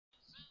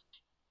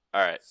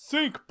Alright.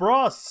 Sink,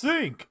 brah,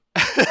 sink!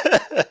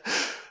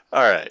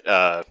 Alright,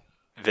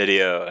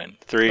 video in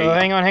 3, Oh,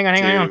 hang on.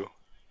 2...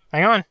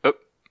 Hang on. Oh.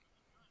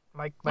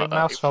 My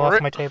mouse fell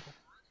off my table.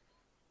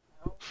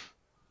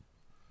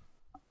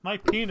 My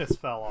penis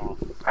fell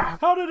off.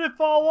 How did it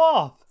fall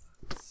off?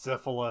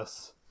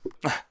 Syphilis.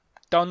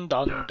 Dun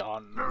dun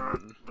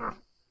dun.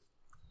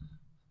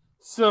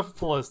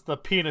 Syphilis, the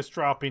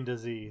penis-dropping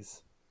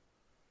disease.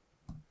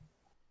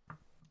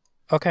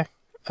 Okay.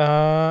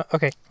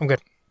 Okay, I'm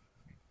good.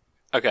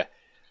 Okay.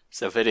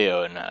 So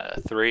video in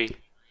 3,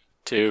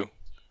 2,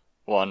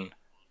 1,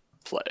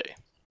 play.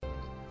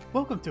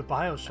 Welcome to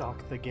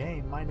Bioshock, the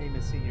game. My name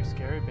is Senior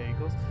Scary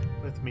Bagels.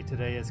 With me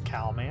today is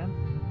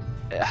Calman,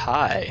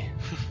 Hi.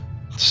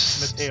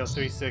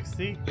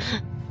 Mateo360,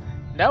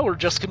 Now we're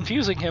just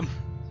confusing him.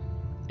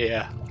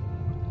 Yeah.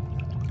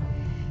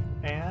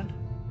 and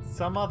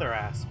some other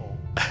asshole.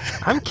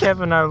 I'm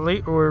Kevin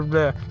Ali, or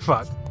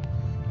fuck.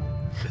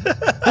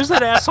 Who's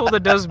that asshole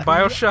that does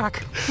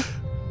Bioshock?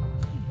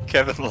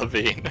 Kevin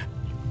Levine.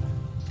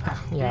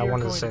 Yeah, I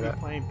wanted to We are say going to that. be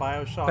playing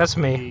Bioshock, That's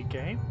me. the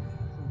game.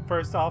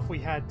 First off, we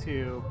had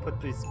to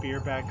put the spear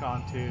back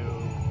onto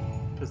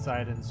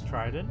Poseidon's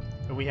trident,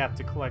 and we have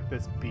to collect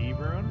this B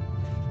rune,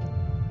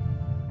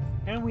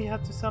 and we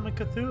have to summon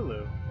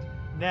Cthulhu.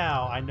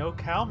 Now, I know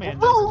Calman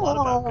knows a lot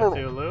about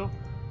Cthulhu,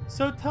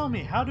 so tell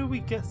me, how do we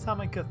get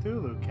summon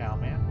Cthulhu,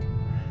 Calman?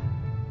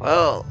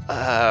 Well,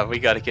 we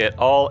gotta get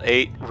all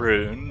 8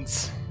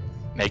 runes,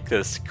 make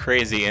this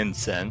crazy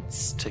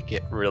incense to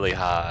get really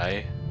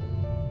high,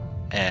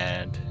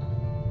 and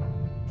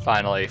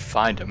finally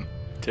find him,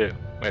 too.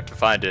 We have to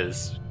find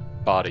his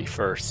body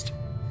first.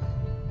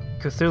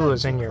 Cthulhu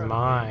is in your Incredibly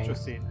mind.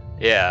 Interesting.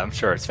 Yeah, I'm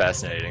sure it's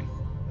fascinating.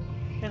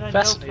 And I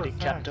Fascinating, know for a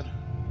fact, Captain.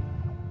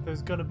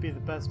 there's going to be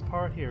the best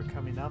part here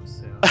coming up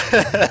soon.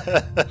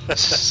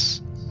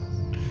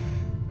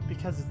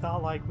 Because it's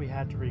not like we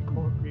had to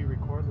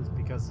re-record this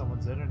because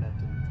someone's internet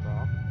didn't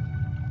drop.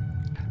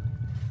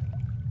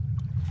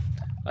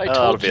 I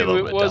That'll told be a you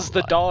little it bit was down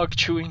the the line. dog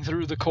chewing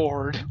through the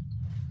cord.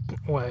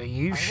 Well,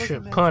 you wasn't should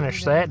mentioning punish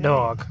any that name.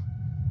 dog.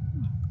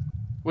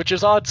 Which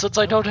is odd since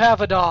I don't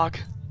have a dog.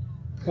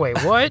 Wait,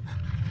 what?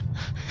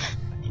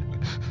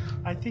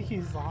 I think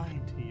he's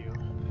lying to you.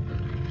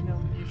 No,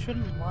 you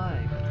shouldn't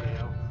lie,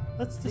 Mateo.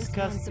 Let's This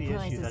discuss man the issue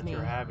surprises that me.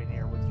 you're having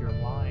here with your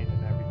lying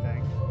and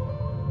everything.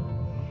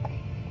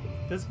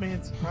 This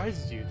man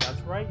surprises you.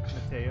 That's right,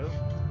 Mateo.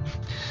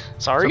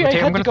 Sorry, So, I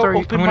Mateo, had to go I'm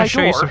open my gonna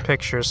show you some door.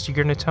 pictures. You're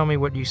gonna tell me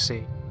what you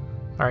see.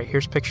 All right,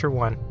 here's picture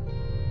 1.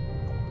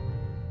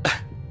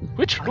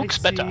 Which I looks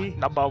better, see-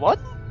 number 1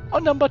 or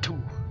number 2?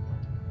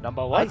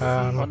 Number 1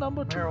 I see or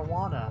number 2?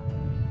 marijuana.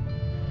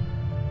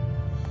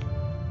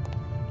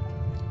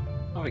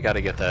 Well, we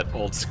gotta get that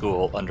old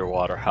school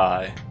underwater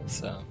high,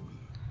 so...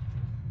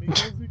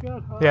 Because we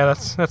got high. Yeah,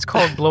 that's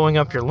called blowing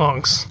up your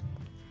lungs.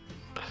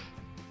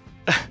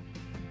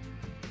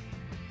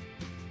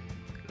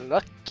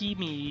 Lucky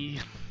me.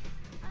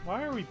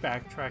 Why are we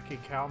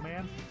backtracking,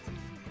 Calman?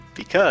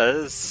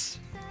 Because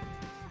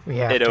We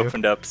have it to.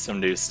 opened up some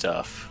new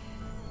stuff.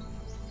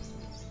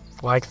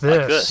 Like this.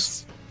 Like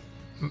this.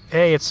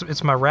 Hey,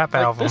 it's my rap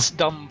Like album. this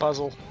dumb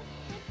puzzle.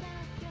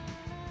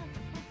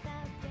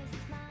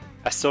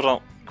 I still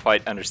don't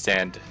quite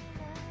understand.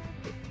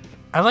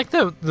 I like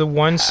the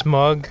one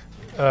smug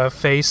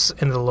face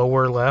in the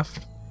lower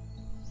left.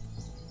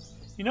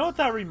 You know what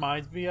that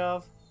reminds me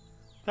of?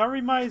 That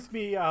reminds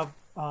me of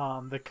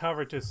the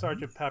cover to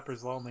Sgt.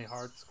 Pepper's Lonely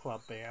Hearts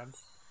Club Band.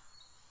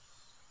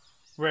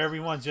 Where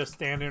everyone's just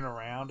standing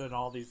around in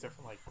all these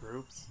different like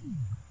groups.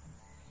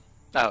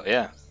 Oh,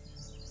 yeah.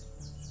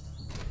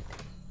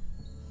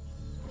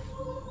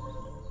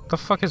 The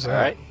fuck is that?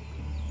 Alright.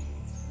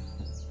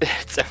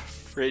 It's a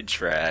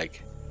fridge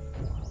rag.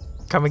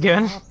 Come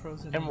again? Ah,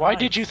 frozen And why in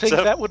did you ice. think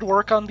So- that would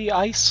work on the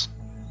ice?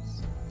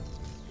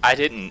 I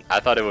didn't. I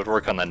thought it would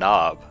work on the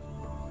knob.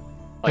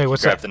 Like Hey, you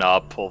what's grab that? the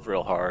knob, pull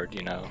real hard,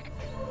 you know.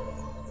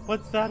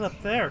 What's that up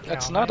there,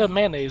 That's Calman? not a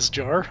mayonnaise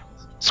jar.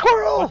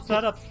 Squirrel! What's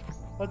that up?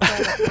 What's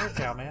that up there,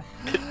 Calman?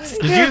 Did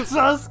you? It's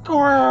a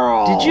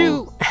squirrel. Did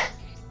you?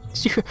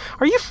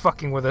 Are you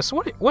fucking with us?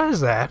 What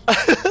is that?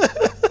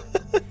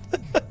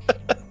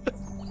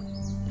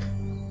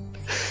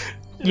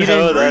 You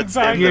No, didn't- that's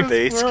bring in the back the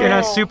base squirrel. You're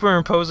not game.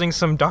 superimposing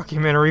some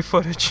documentary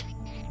footage.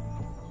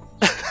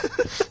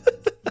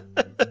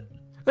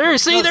 There,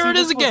 see, No, there it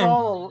this is was again.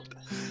 all-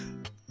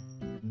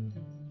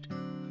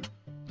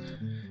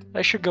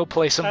 I should go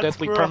play some That's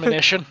Deadly right.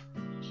 Premonition.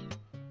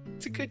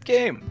 It's a good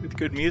game with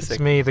good music. It's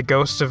me, the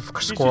ghost of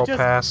Squirrel just-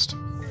 Past.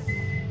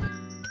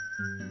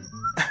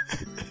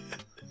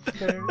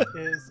 There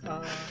is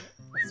a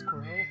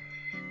squirrel.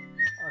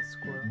 A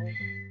squirrel.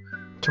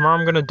 Tomorrow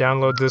I'm gonna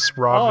download this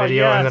raw Oh,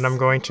 video and then yes. I'm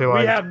going to We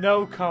like have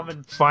no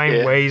common. find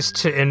Yeah. ways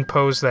to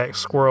impose that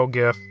squirrel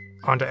gif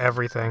onto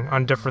everything,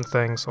 on different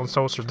things, on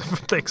social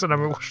different things, and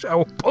I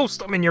will post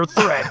them in your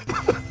thread.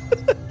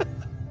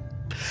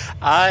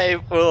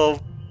 I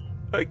will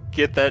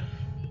get that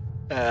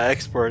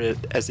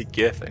exported as a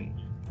GIF and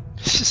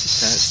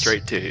send it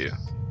straight to you.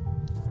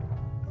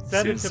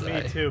 Send it Soon to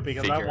as me too,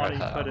 because I figure want out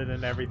to how. put it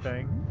in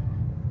everything.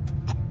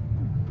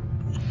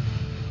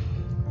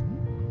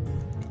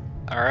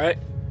 Alright.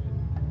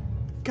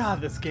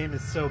 God, this game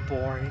is so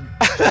boring.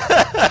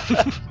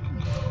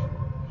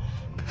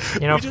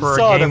 You know, We just for a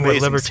saw an game with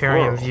amazing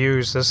libertarian squirrel.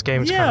 views, this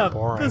game's kind Yeah, of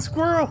boring.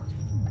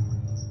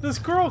 the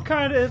squirrel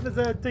kind of is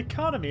a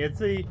dichotomy. It's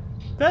the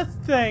best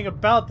thing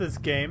about this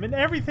game, and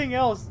everything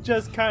else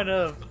just kind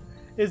of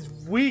is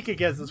weak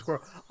against the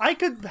squirrel. I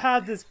could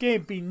have this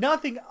game be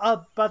nothing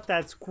but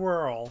that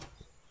squirrel.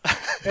 And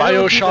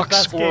it would be the Bioshock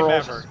best squirrel. game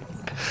ever.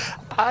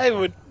 I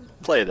would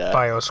play that.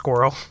 Bio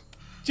squirrel.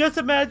 Just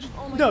imagine.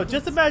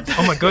 Just imagine.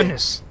 Oh my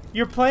goodness.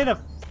 You're playing a.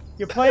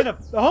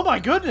 Oh my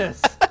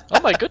goodness! Oh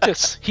my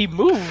goodness, he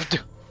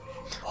moved.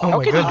 Oh How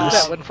my can he do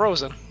goodness. that when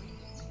frozen?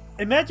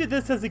 Imagine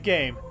this as a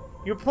game.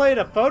 You're playing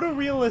a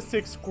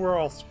photorealistic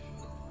squirrel,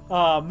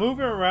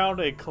 moving around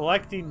and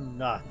collecting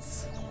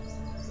nuts.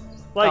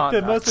 Like Aw,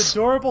 the nuts. most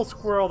adorable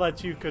squirrel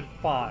that you could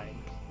find.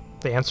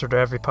 The answer to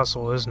every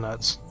puzzle is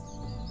nuts.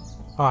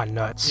 Ah,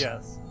 nuts.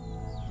 Yes.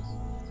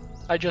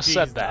 I just These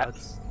said that.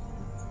 nuts.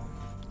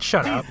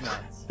 Shut up. These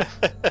nuts.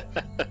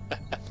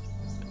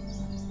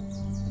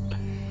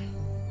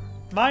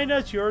 My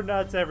nuts, your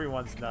nuts,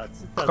 everyone's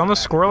nuts. It Click doesn't on the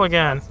matter. squirrel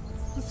again.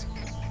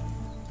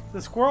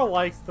 The squirrel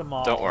likes them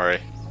all. Don't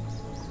worry.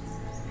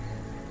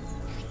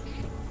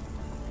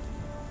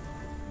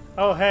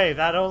 Oh hey,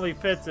 that only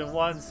fits in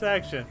one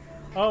section.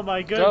 Oh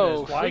my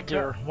Go goodness,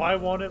 figure. why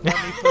won't it let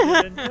me put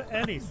it into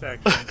any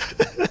section?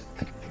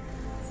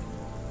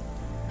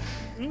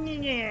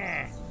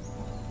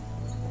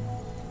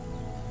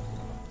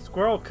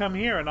 Squirrel, come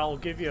here and I'll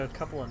give you a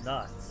couple of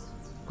nuts.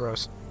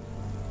 Gross.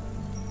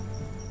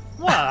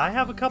 What? I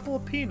have a couple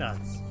of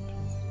peanuts.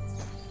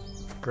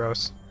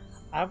 Gross.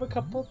 I have a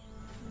couple.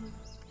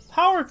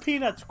 How are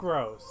peanuts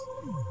gross?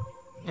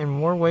 In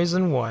more ways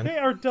than one. They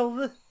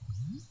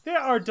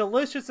are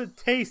delicious and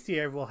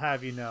tasty, I will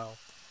have you know.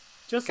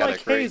 Just Got a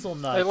like great-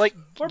 hazelnuts. I like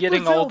or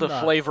getting all Brazil the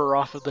nuts. flavor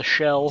off of the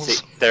shells.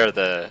 See, they're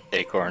the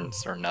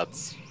acorns or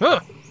nuts.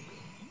 Ugh!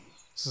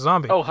 It's a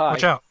zombie. Oh, hi.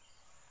 Watch out.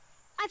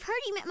 I've heard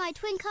you met my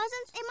twin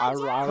cousins in my Ah,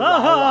 town. rah,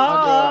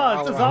 Ah,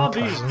 it's a rah,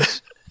 zombie.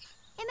 Cousins.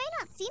 It may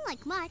not seem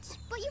like much,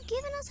 but you've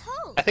given us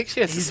hope. I think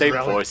she has the He's same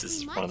really- voice as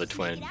We one of the might just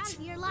make it out twins. of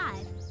here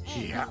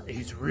alive.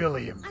 He's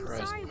really I'm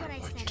impressed. sorry what I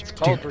said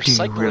Called earlier.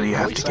 recycling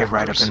voice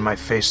actors. my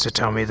face to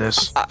tell me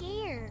this? I'm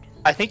scared.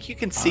 I think you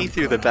can see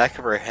through the back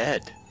of her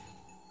head.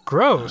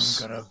 Gross.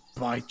 gonna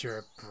bite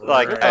your brain.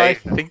 Like, I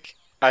think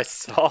I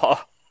saw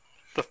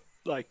the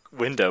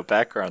window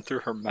background through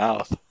her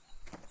mouth.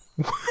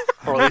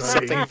 Or at least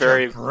something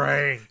very,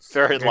 brains.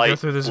 very Go light.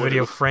 through this blue.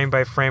 video frame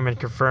by frame and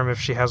confirm if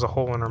she has a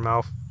hole in her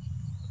mouth.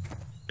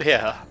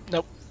 Yeah.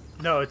 Nope.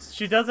 No,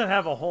 she doesn't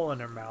have a hole in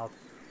her mouth.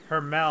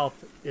 Her mouth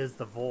is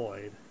the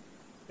void.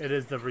 It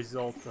is the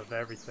result of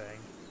everything.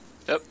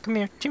 Come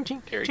here. Chim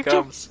chim. Here he Chim, chim.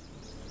 comes.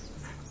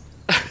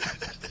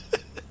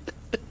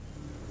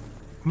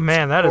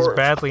 Man, that is horrible.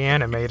 badly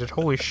animated.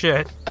 Holy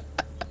shit.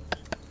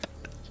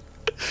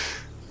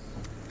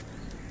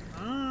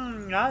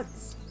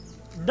 That's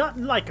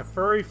nothing like a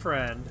furry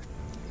friend.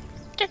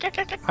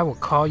 I will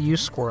call you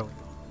Squirrely,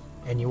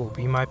 and you will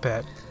be my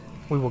pet.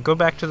 We will go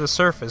back to the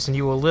surface, and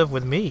you will live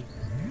with me.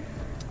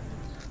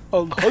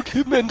 I'll hug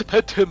him and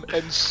pet him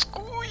and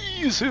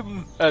squeeze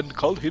him and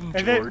call him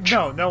And then,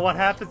 George. no, what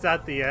happens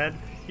at the end?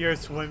 You're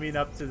swimming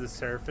up to the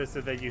surface,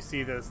 and then you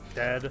see this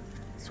dead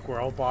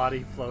squirrel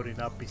body floating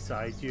up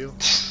beside you.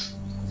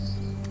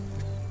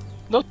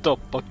 Not a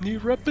bunny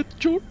rabbit,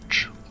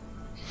 George.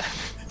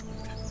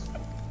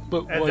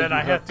 But And why then you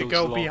I have to those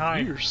go long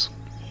behind. ears?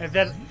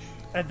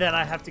 And then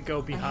I have to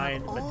go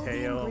behind all the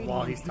Mateo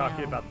while he's ingredients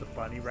talking now. about the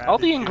bunny rabbit. All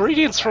the shooting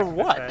ingredients the for back of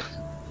his what?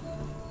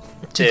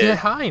 head. To get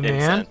high, man.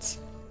 Incense.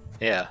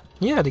 Yeah.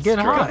 Yeah, to get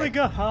Really high.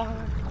 got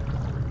high.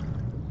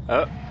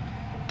 Oh,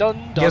 Dun,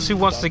 dun, Guess who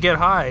wants dun. to get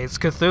high? It's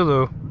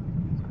Cthulhu.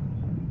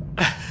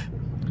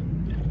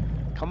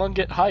 Come on,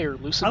 get higher.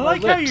 Loosen I my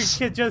like how you lips.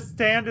 can just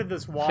stand in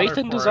this water Faith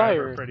and forever,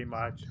 desire. pretty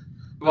much.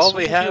 well, Listen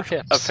we with your have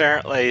hips.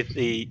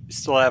 apparently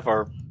still have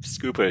our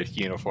scuba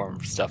uniform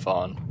stuff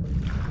on.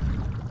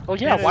 Oh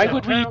yeah, It why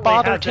would we apparently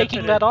bother has taking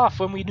infinite- that off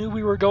when we knew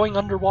we were going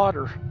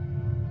underwater?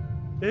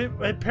 It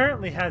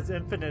apparently has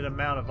infinite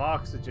amount of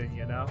oxygen,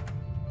 you know?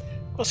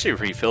 Well, she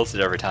refills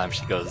it every time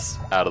she goes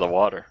out of the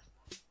water.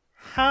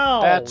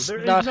 How? That's There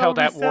is not no how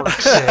that receptacle.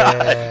 works.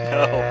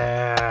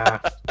 Yeah.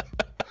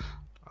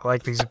 I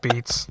like these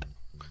beats.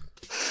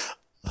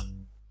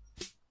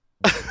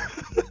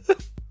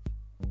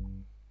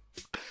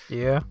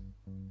 Yeah.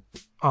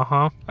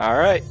 Uh-huh. All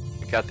right,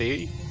 got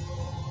the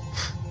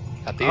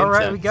Alright,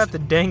 we incense. got the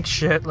dank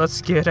shit.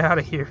 Let's get out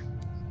of here.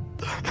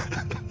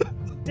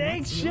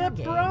 Dang shit,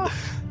 bro!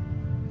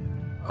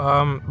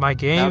 My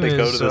game Now to is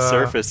go to the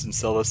surface and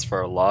sell this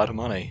for a lot of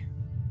money.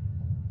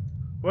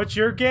 What's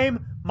your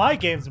game? My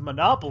game's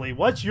Monopoly.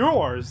 What's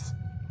yours?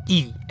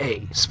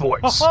 EA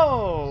Sports.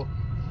 Oh!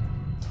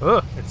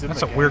 Ugh, It's in that's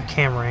the a game. weird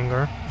camera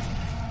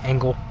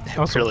angle.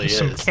 Also, really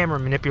some is. camera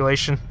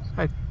manipulation.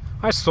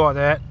 I saw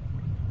that.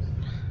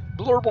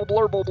 Blurble,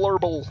 blurble,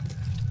 blurble.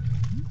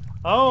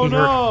 Oh He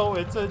no,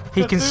 it's a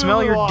He can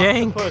smell your Cthulhu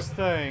dank. octopus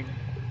thing.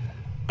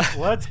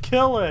 Let's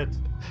kill it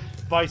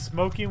by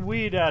smoking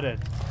weed at it.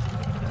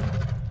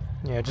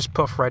 Yeah, just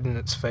puff right in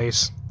its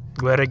face.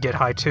 Let it get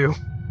high too.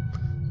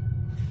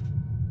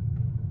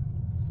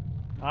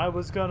 I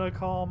was gonna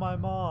call my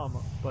mom,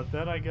 but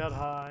then I got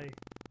high.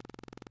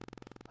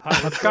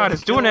 Oh God,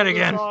 it's doing it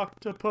again.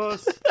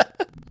 Octopus,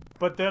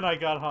 but then I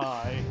got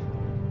high.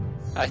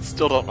 I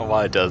still don't know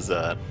why it does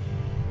that.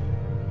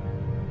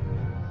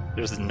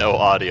 There's no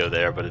audio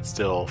there, but it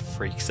still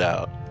freaks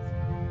out.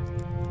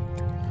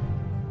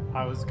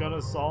 I was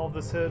gonna solve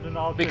this hidden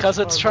object Because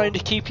it's puzzle. trying to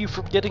keep you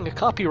from getting a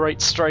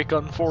copyright strike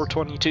on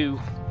 422.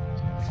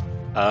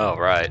 Oh,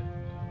 right.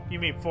 You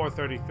mean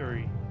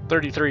 433?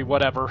 33,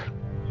 whatever.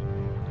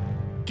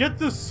 Get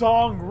the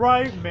song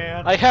right,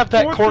 man. I have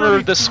that corner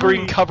of the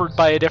screen 433 covered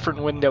by a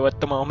different window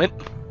at the moment.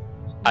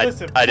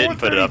 Listen, I didn't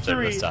put it up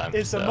there this 433 time.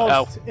 It's so. the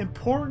most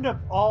important of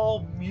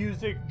all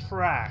music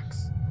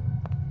tracks.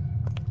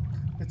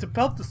 It's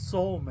about the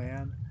soul,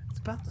 man. It's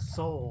about the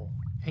soul.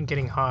 And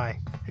getting high.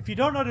 If you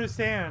don't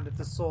understand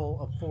the soul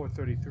of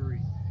 433,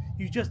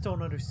 you just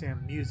don't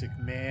understand music,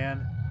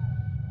 man.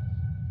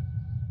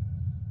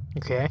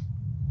 Okay.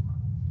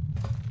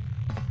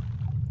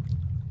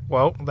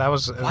 Well, that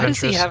was adventurous. Why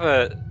does he have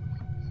a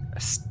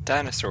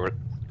dinosaur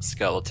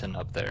skeleton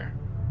up there?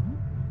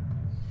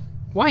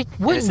 Why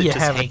wouldn't Is it you just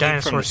have a hanging from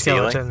dinosaur the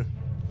ceiling? skeleton?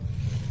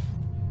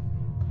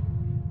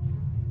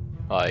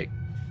 Like,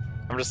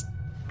 I'm just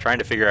trying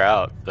to figure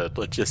out the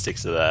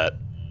logistics of that.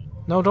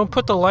 No, don't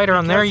put the lighter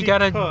on there. Because You he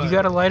gotta could. you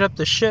gotta light up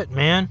the shit,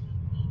 man.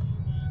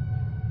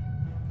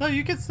 No,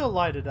 you can still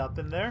light it up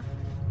in there.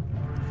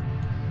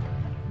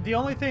 The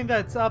only thing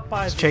that's up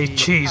by It's the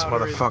cheese,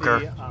 powder is motherfucker.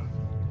 the,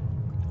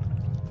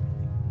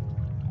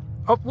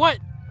 Oh, what?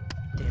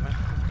 Damn it.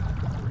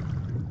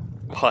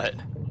 What?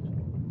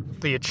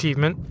 The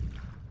achievement.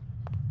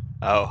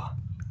 Oh.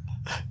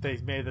 they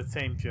made the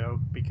same joke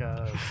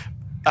because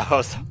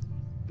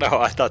No,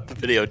 I thought the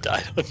video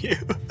died on you.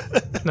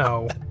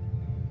 No.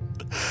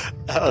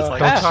 I was like,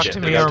 Don't "Ah, talk shit, to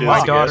they're me gonna or do my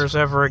this again." daughters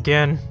ever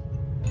again.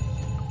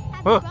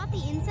 Have Huh. you brought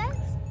the incense?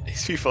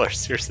 These people are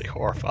seriously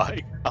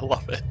horrifying. I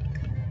love it.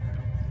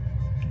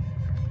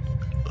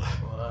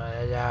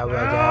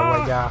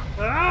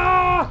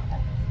 ah!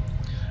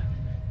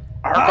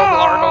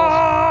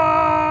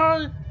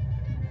 Argle,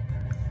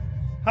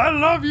 I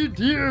love you,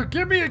 dear.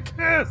 Give me a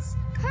kiss.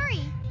 Hurry!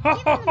 Give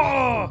him a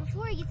medicine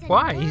before he gets any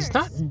Why? He's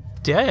not worse.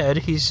 dead.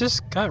 He's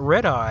just got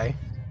red eye.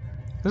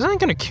 This ain't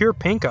gonna cure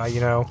pink eye,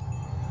 you know.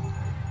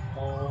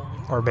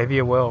 Or maybe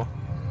it will.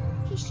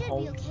 He should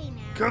be okay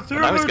now.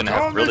 Cthulhu I was gonna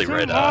have told me really to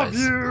red love eyes. Go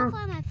you.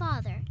 find my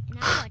father, and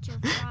I'll watch over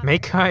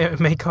Robert.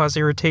 May cause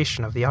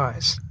irritation of the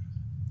eyes.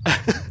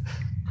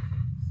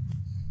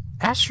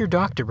 Ask your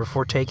doctor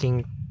before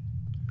taking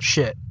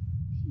shit.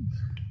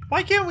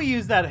 Why can't we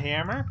use that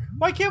hammer?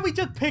 Why can't we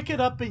just pick it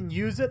up and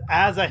use it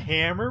as a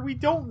hammer? We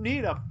don't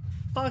need a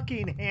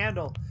fucking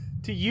handle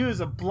to use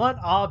a blunt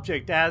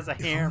object as a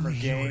hammer, Only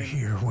you were game.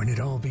 here when it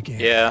all began.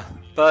 Yeah,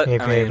 but Hey,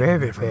 I mean,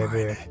 baby, Never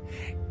baby. mind.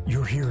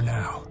 You're here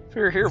now. If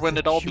we were here With when the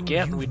it all cure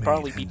began, you we'd made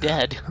probably be and the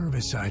dead.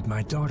 Herbicide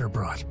my daughter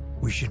brought.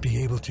 We should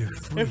be able to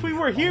free If we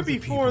were here all the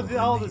before people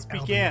all in the this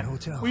Albion began,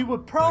 Hotel. we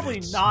would But probably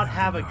it's not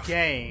have enough. a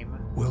game.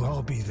 We'll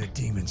all be the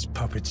demon's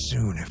puppets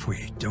soon if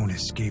we don't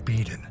escape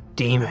Eden. I'll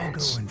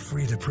Demons. go and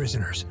free the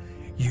prisoners.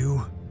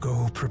 You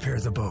go prepare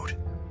the boat.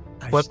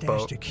 I've What stashed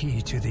boat? a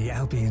key to the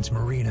Albion's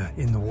marina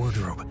in the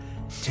wardrobe.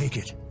 Take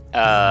it.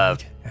 uh,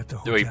 At the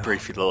we hotel.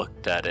 briefly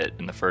looked at it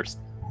in the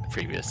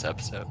previous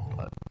episode,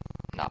 but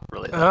not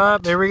really that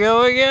much. There we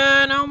go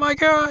again. Oh my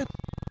god.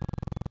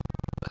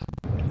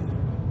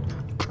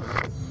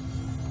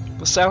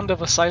 The sound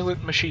of a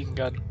silent machine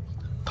gun.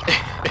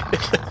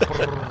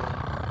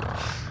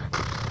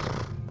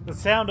 The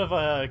sound of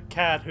a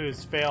cat who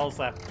fails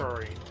at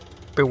purring.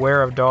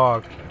 Beware of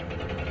dog.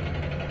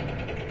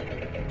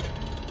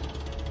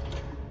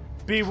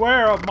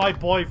 Beware of my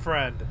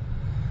boyfriend.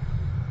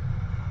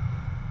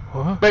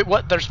 What? Wait,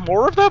 what? There's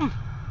more of them?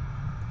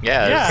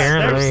 Yeah, Yeah,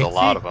 there's there's- a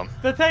lot See, of them.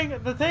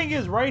 The thing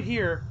is, right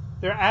here,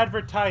 they're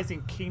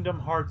advertising Kingdom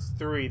Hearts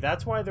 3.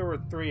 That's why there were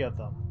 3 of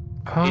them.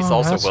 He's Oh,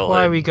 also that's well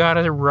why lit. we got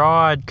a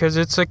rod, because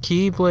it's a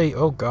Keyblade.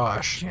 Oh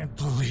gosh. Can't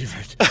believe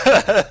it.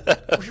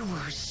 We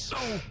were so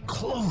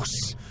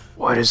close.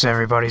 What is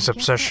everybody's I guess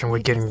obsession that with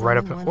leaves getting us right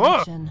only up? one Whoa!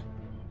 option.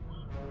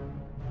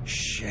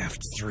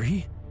 Shaft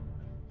 3?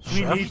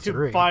 We Shaft need to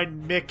 3.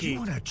 find You Mickey.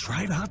 want to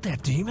drive out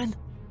that demon?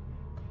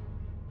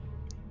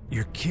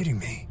 You're kidding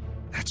me.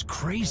 That's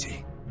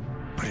crazy.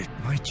 But it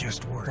might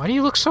just work. Why do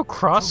you look so I'll go out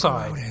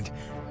cross-eyed? and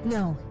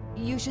No,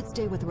 you should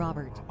stay with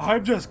Robert.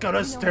 I'm just gonna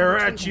know stare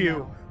how to at treat him you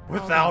now.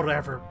 without All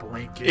ever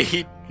blinking.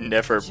 He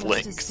never Just as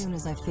blinks. soon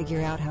as I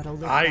figure out how to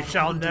lift I that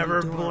shall heavy-duty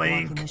never door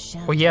blink. lock in the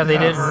shaft. Well, yeah,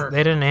 Never.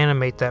 they didn't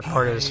animate that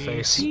part of his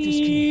face. take this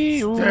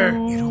key. There.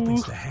 It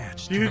opens the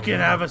hatch. to You the can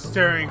lower have a below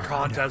staring our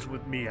contest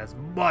with me as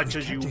much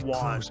We as you kept it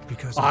want. closed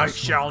because of I the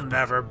shall smoke.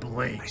 never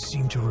blink. I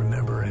seem to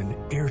remember an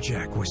air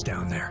jack was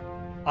down there.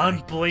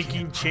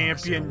 Unblinking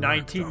champion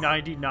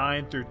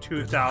 1999 through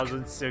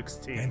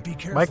 2016. And be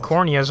careful. My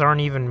corneas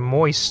aren't even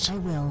moist. I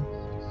will.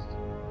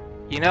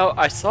 You know,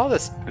 I saw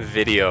this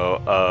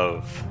video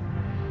of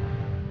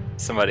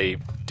somebody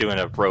doing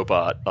a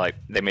robot, like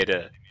they made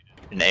an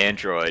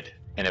android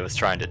and it was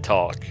trying to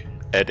talk,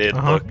 and it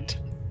looked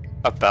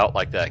about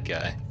like that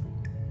guy.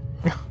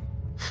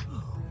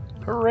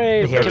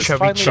 Hooray! He had Because chubby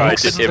finally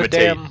cheeks. looked in the Imitate.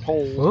 damn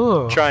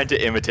hole. Ooh. Trying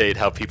to imitate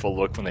how people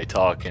look when they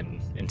talk,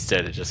 and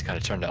instead it just kind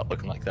of turned out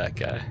looking like that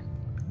guy.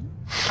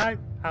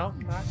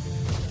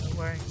 Don't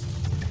worry.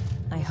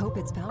 I hope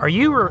it's powerful Are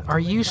you enough to are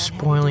lift you that heavy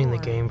spoiling the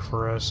door. game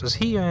for us? Is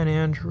he an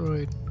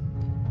android?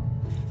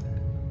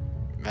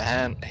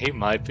 Man, he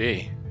might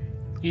be.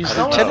 He's I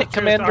don't know. Lieutenant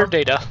Commander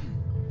Data.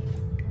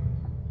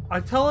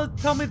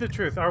 Tell me the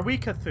truth. Are we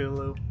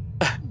Cthulhu?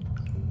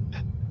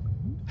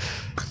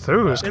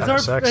 Cthulhu's kind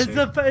of sexy.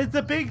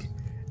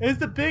 Is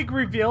the big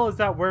reveal is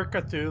that we're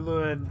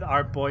Cthulhu and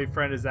our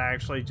boyfriend is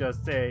actually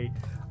just a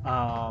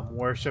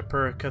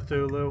worshiper of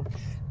Cthulhu?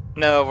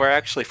 No, we're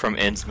actually from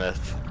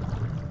Innsmouth.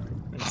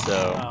 And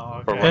so, Oh,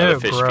 okay. we're one of Ew, the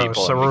fish gross.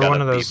 people, So and we we're got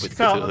one a of beef those-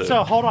 with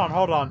So Cthulhu. hold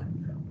on.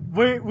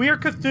 We are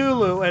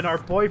Cthulhu and our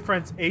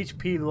boyfriend's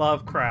H.P.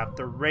 Lovecraft,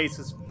 the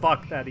racist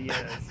fuck that he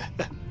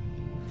is.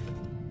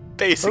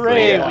 Basically,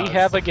 Hooray! yeah. We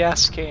have a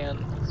gas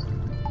can.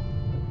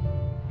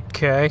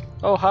 Okay.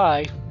 Oh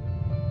hi.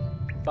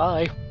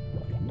 Bye.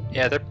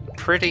 Yeah, they're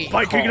pretty.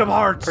 By Kingdom calm,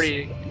 Hearts!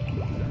 Pretty.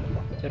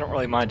 They don't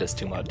really mind us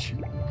too much.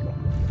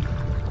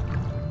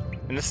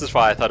 And this is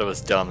why I thought it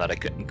was dumb that I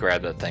couldn't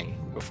grab that thing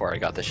before I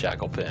got the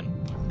shackle pin.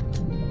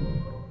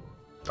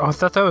 Oh, I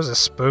thought that was a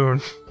spoon.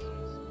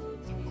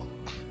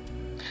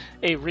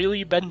 A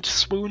really bent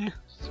spoon.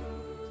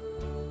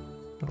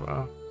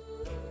 Wow.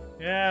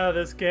 Yeah,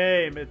 this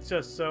game, it's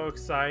just so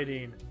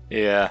exciting.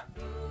 Yeah,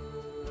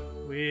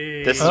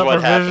 We this is Oh, what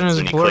our vision happens is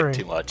when you blurry. click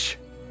too much.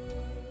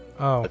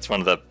 Oh. That's one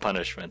of the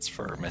punishments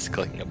for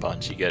misclicking a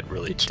bunch. You get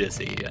really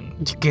dizzy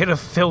and You get a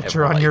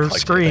filter Everyone on your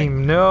clicked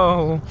screen.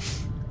 No.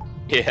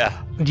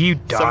 yeah. Do you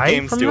Some die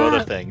games from do that?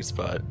 other things,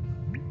 but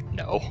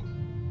no.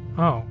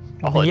 Oh.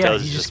 All it yeah,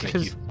 does you is just make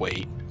you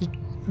wait. you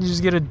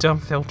just get a dumb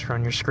filter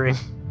on your screen.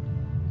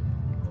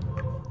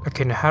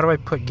 Okay, now how do I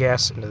put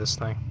gas into this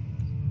thing?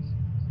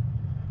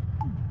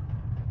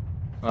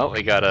 Well,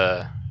 we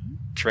gotta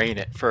drain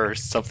it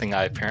first. Something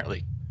I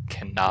apparently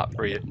cannot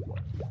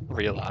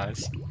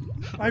realize.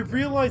 I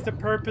realized the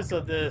purpose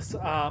of this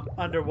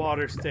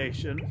underwater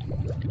station.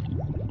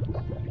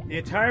 The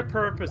entire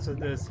purpose of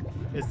this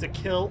is to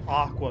kill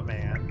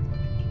Aquaman.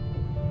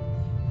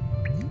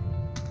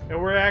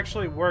 And we're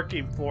actually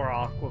working for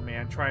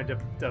Aquaman, trying to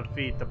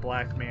defeat the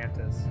Black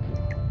Mantis.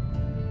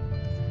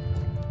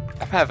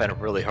 I'm having a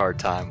really hard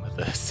time with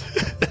this.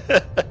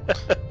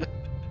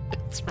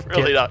 It's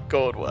really not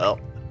going well.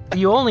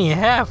 You only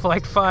have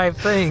like 5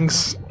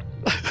 things.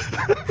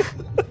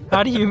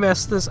 How do you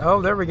mess this?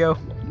 Oh, there we go.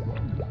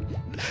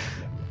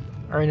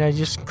 Alright, now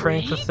just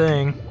crank the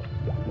thing.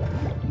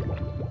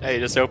 Hey, you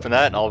just open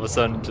that and all of a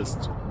sudden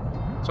just...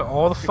 So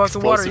all the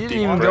fucking water Explosive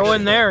didn't even go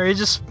decompression. in there. It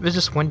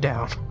just went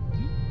down.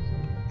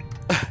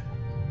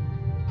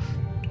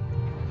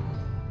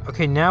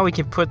 Okay, now we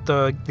can put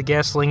the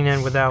gasoline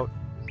in without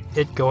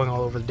it going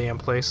all over the damn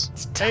place.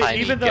 It's a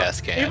tiny gas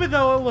can. Even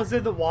though it was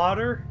in the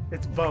water,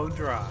 it's bone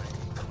dry.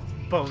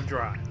 Bone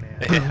dry, man.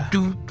 Yeah.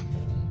 Dude,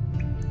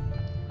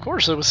 Of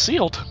course, it was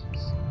sealed.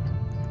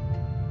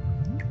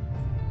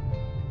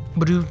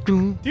 ba-doop,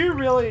 doo. Do you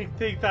really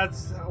think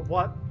that's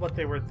what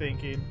they were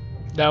thinking?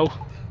 No.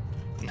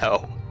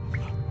 No.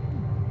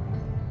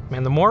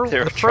 Man, the They were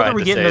further trying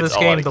we to get say into it's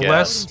this a lot game, of the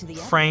gas.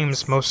 less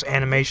frames most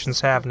animations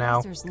have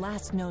now. Professor's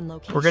last known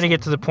location. We're gonna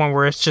get to the point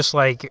where it's just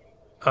like,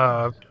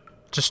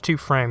 just 2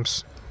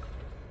 frames.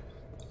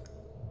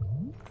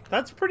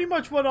 That's pretty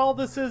much what all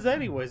this is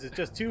anyways. It's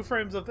just 2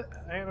 frames of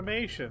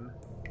animation.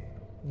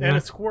 Yeah. And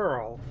a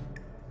squirrel.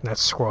 That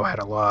squirrel had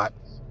a lot.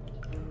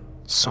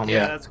 So many.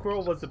 Yeah, that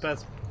squirrel was the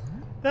best.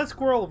 That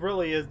squirrel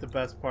really is the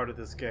best part of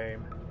this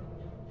game.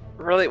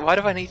 Really? Why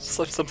do I need to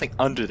slip something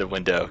under the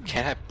window?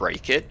 Can't I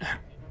break it?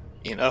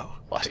 You know?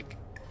 Like...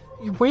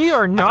 We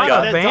are not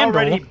God, a it's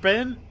already vandal.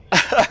 been.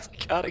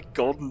 I've got a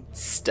golden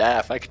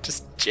staff. I could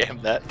just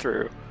jam that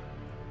through.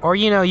 Or,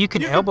 you know, you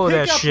can You can elbow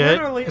pick that up shit.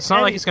 literally It's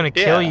not like any- it's gonna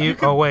kill Yeah. you. You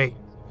can- Oh, wait.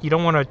 You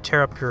don't want to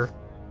tear up your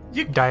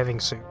You diving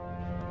suit.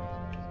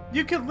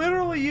 you can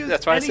literally use.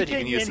 That's why I said you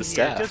anything can use in the here.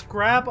 staff. Just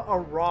grab a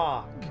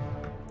rock.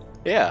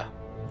 Yeah.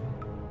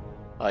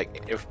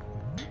 Like, if...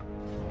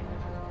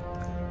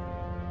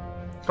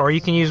 Or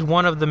you can use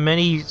one of the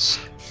many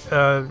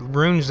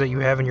runes that you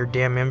have in your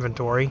damn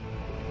inventory.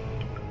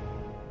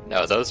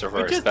 No, those are for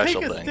But a just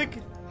special take a thing.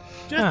 stick.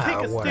 Just Ah, take a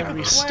stick whatever. of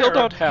We flare, still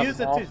don't have use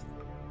them it all. to.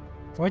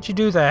 Why'd you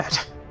do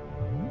that?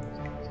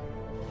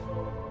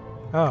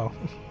 Oh.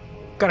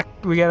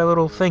 We got a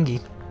little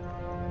thingy.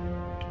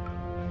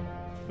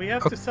 We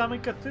have to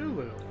summon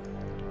Cthulhu.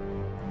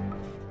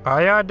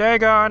 Aya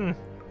Dagon!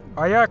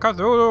 Aya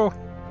Cthulhu!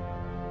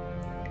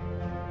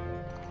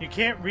 You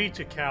can't reach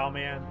a cow,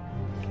 man.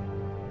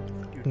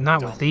 You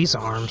Not with dumb these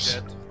arms.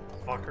 Shit,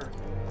 fucker.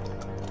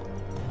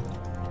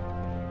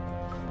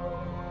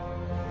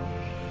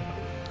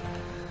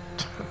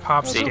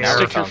 Pop See, scare. now Stick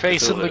your found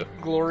face in the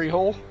Cthulhu. glory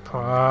hole.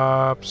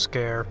 Pop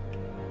scare.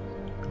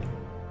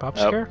 Pop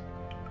Nope. scare?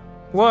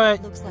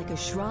 What? Looks like a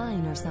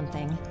shrine or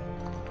something.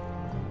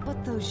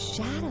 But those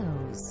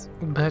shadows.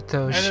 But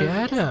those And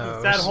then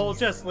shadows. That hole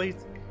just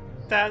leads.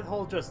 That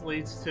hole just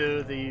leads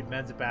to the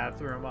men's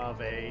bathroom of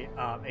a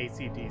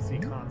AC/DC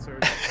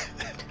concert.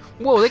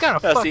 Whoa, they got a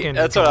That's, fucking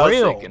that's drill. what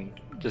I was thinking.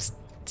 Just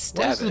What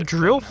stab is the it.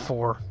 drill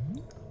for?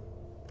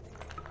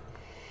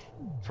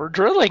 For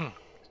drilling.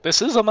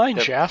 This is a mine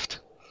Yep. shaft.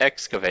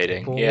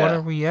 Excavating. Well, yeah. what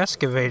are we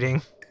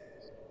excavating?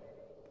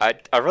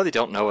 I really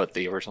don't know what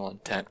the original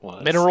intent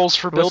was. Minerals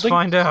for Let's building.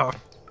 find out.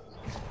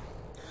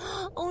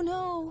 Oh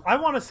no! I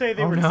want to say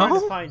they Oh, were trying no?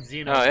 to find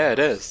Xeno. Oh yeah, it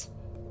is.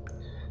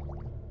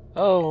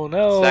 Oh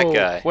no. It's that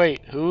guy. Wait,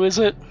 who is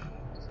it?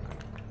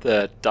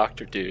 The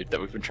doctor dude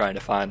that we've been trying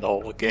to find the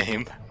whole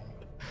game.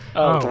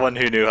 Oh. The one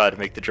who knew how to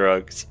make the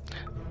drugs.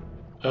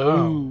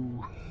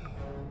 Oh.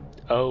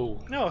 Oh.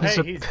 No, He's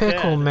hey, a he's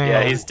pickle dead. man.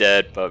 Yeah, he's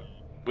dead, but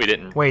we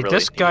didn't. Wait, really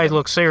this need guy him.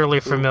 looks eerily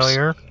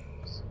familiar.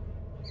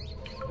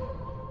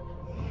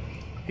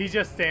 He's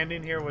just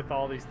standing here with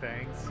all these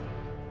things.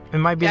 It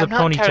might be Yeah, the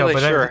I'm not ponytail, entirely but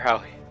sure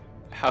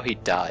how he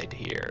died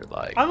here.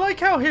 Like I like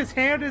how his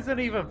hand isn't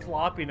even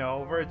flopping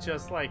over; it's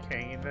just like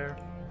hanging there.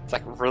 it's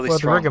like really well, the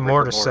strong. rigor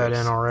mortis set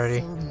in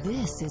already. So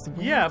this is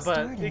where Yeah, it but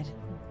started.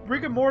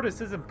 rigor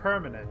mortis isn't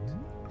permanent.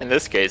 In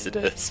this case, it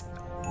is.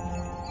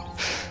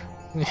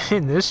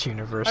 In this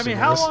universe, I mean, it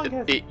how is. long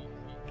has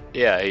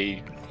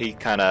He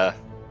kind of.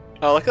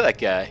 Oh, look at that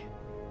guy.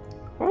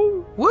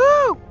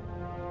 Woo!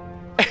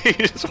 He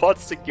just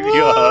wants to give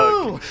you a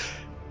hug. Woo!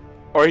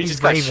 Or he He's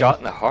just got raving. shot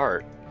in the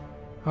heart.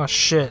 Oh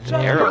shit! Shut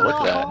man. Arrow,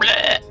 look at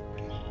that.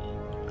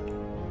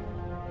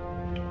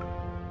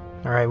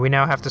 All right, we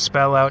now have to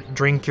spell out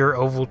 "drink your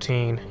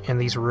Ovaltine" in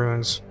these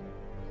runes.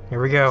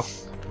 Here we go.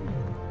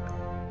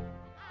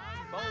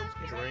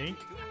 Drink.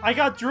 I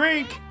got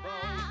drink.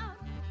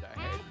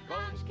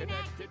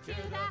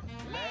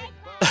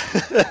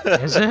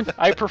 Is it?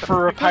 I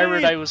prefer a You couldn't pirate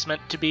even- I was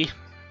meant to be.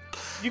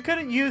 You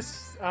couldn't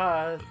use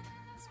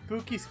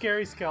spooky,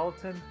 scary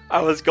skeleton.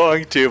 I was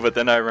going to, but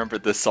then I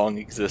remembered this song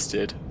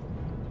existed.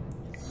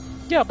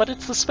 Yeah, but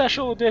it's the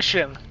special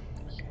edition.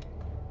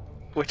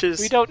 Which is.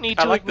 We don't need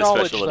I to like the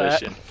acknowledge special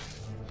that. edition.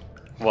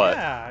 What?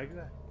 Yeah.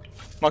 Exactly.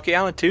 Monkey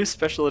Island 2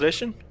 special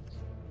edition?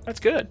 That's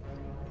good.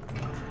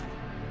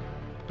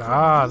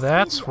 Ah,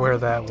 that's where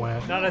that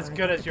went. Not as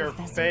good as your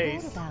Professor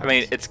face. wrote about. I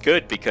mean, it's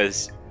good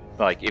because,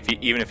 like,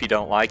 even if you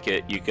don't like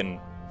it, you can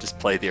just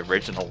play the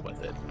original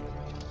with it.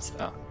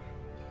 So,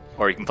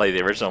 or you can play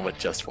the original with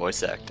just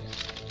voice acting.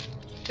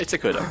 It's a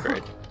good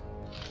upgrade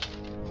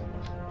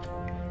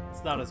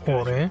It's not as good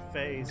as your Okay.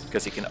 face.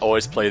 because you can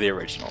always play the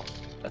original.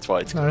 That's why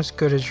it's Not as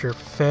good as your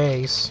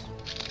face.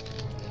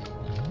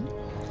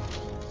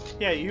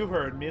 Yeah, you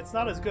heard me. It's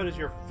not as good as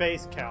your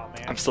face, Cal,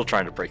 man. I'm still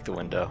trying to break the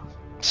window.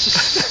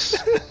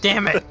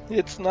 Damn it!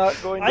 It's not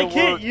going to I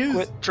can't work. use-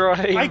 Quit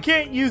trying. I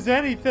can't use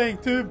anything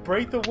to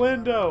break the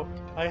window.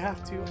 I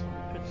have to.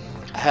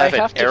 I have, I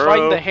an have to arrow,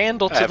 find the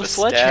handle I to have the a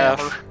sledgehammer.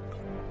 staff.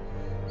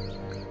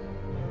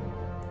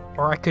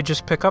 Or I could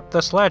just pick up the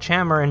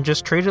sledgehammer and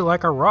just treat it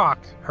like a rock.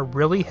 A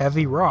really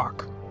heavy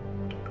rock.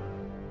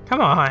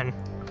 Come on.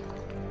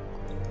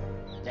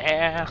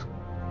 Nah.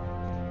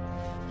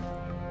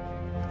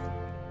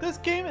 This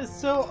game is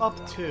so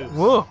obtuse.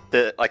 Whoa.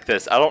 Like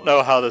this. I don't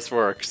know how this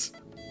works.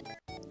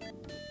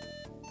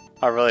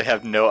 I really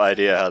have no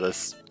idea how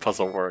this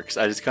puzzle works.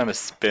 I just kind of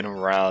spin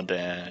around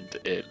and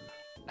it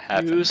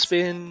happens. You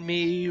spin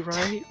me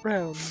right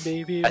round,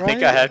 baby. I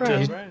think I have to-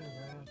 Right, You- right.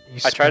 You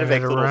I try to spin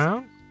make it little-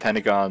 around?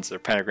 Pentagons or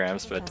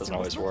pentagrams, but it doesn't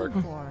always Professor was work.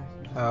 looking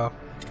for. Oh.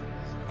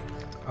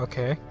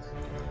 Okay.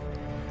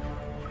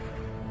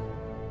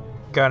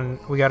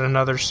 We got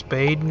another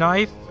spade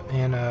knife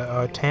and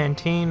a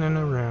tantine and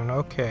a rune.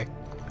 Okay.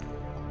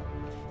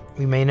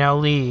 We may now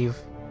leave.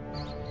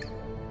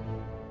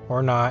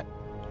 Or not.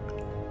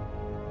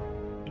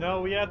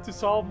 No, we have to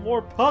solve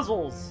more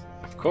puzzles.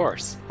 Of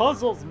course.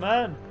 Puzzles,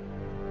 man.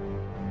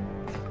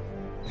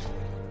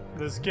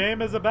 This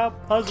game is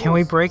about puzzles. Can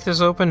we break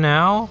this open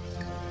now?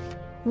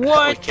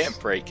 What? We can't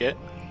break it.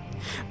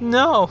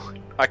 No.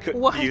 I could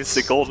What? use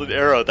the golden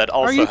arrow that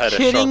also you had a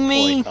kidding sharp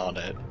me? point on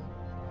it.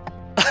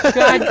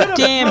 God Could've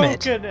damn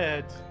it. broken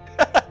it.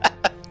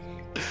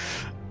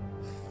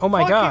 Oh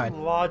my Fucking god.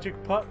 Logic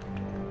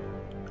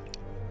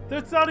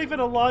That's not even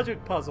a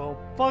logic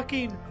puzzle.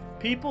 Fucking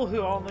people who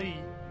only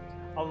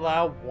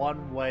allow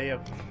one way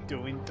of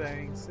doing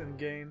things in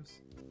games.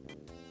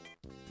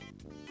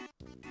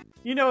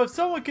 You know, if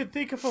someone could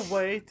think of a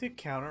way to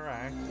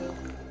counteract the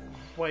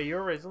way you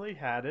originally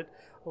had it,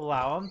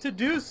 allow them to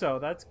do so.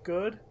 That's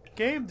good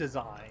game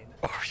design.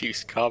 Or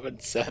use common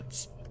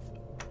sense.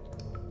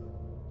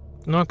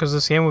 No, because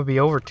this game would be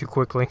over too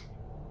quickly.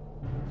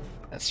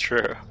 That's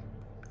true.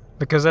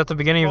 Because at the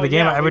beginning of Well, the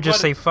game, yeah, I we would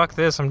just say, would've- fuck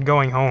this, I'm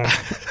going home.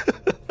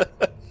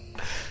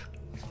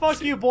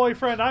 Fuck you,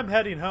 boyfriend. I'm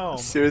heading home.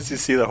 As soon as you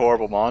see the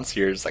horrible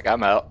monsters, like,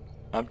 I'm out.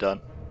 I'm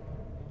done.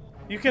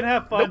 You can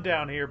have fun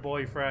down here,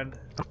 boyfriend.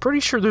 I'm pretty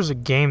sure there's a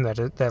game that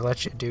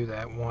lets you do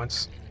that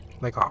once,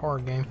 like a horror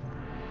game.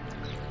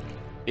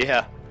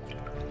 Yeah.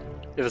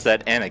 It was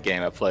that Anna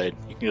game I played.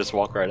 You can just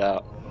walk right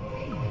out.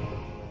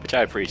 Which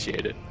I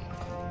appreciated.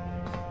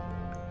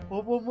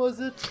 What one was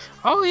it?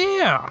 Oh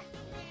yeah.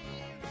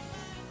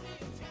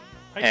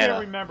 I Anna.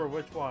 can't remember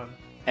which one.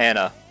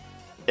 Anna.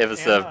 It was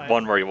Anna, the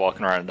one where you're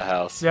walking around the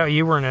house. Yeah,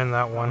 you weren't in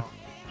that one.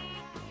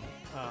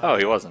 Oh,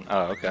 he wasn't.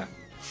 Oh, okay.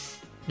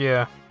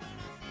 Yeah.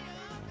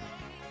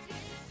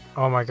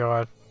 Oh my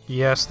god.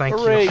 Yes, thank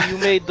Hooray, you. you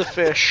made the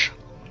fish.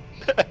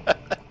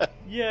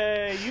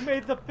 Yay, you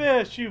made the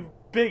fish, you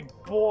big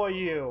boy,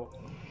 you.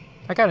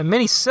 I got a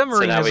mini So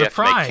submarine now as we a have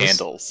to make prize.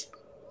 candles.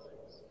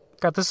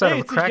 Got this out Hey, of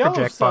a it's a yellow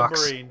Cracker Jack box.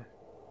 submarine.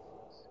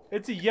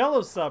 It's a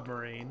yellow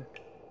submarine.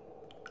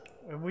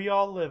 And we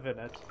all live in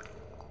it.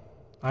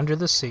 Under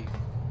the sea.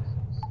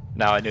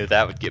 Now I knew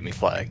that would get me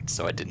flagged,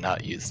 so I did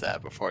not use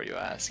that before you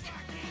ask.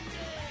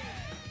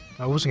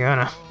 I was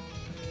gonna.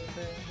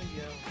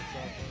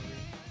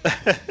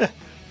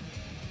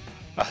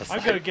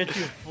 I'm gonna get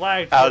you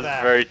flagged for I was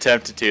that. very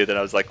tempted to, then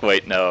I was like,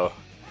 wait, no.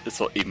 This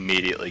will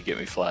immediately get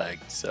me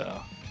flagged,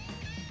 so...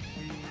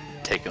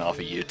 Taken off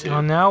of YouTube.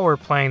 Well, now we're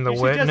playing The You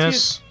should just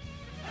Witness.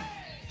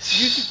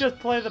 You should just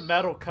play the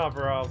metal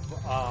cover of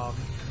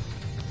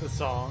the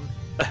song.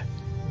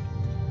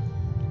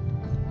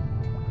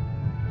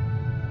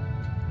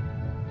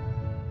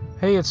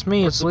 Hey, it's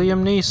me. It's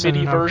Liam Neeson.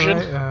 MIDI version?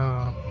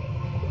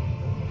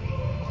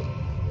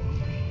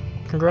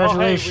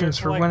 Congratulations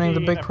for winning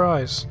the collecting big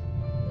prize.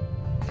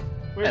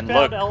 We And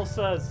found look.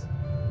 Elsa's.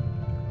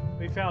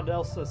 We found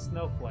Elsa's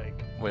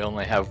snowflake. We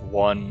only have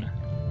one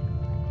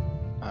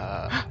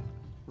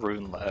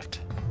rune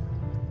left.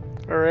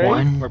 Hooray.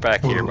 One. We're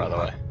back here, by the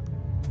way.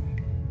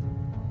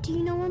 Do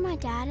you know where my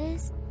dad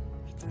is?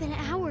 It's been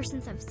hours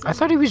since I've seen I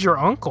thought he was your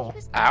uncle.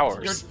 him.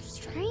 Hours.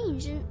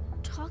 Strange and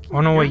talking. Oh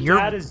no, wait, Your you're.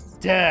 dad is I'm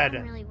dead.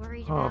 really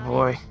worried Oh about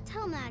boy. it.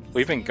 Tell Max.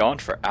 We've been gone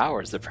for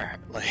hours,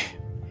 apparently.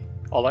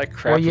 All that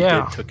crap Well, yeah.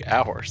 we did took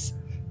hours.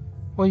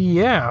 Well,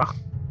 yeah.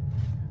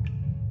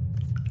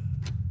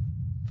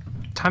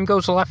 Time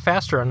goes a lot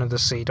faster under the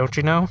sea, don't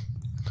you know?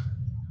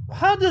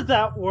 How does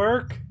that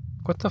work?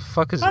 What the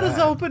fuck is How that? does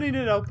opening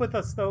it up with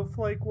a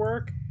snowflake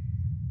work?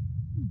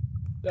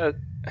 Don't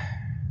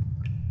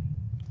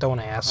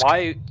ask.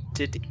 Why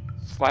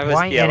was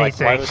Why yeah, like,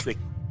 why anything? was the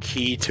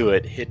key to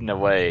it hidden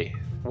away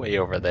way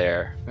over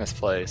there in this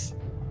place?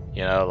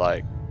 You know,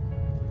 like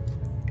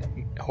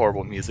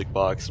horrible music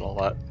box and all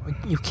that.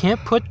 You can't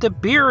put the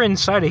beer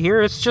inside of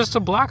here. It's just a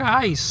block of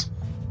ice.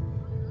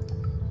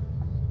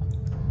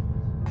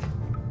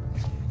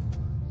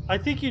 I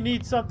think you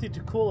need something to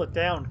cool it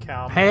down,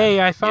 Cal.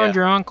 Hey, I found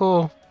Yeah. your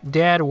uncle,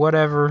 dad,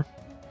 whatever.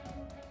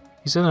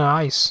 He's in the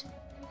ice.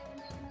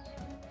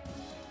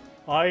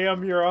 I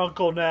am your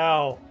uncle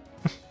now.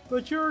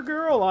 But you're a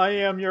girl. I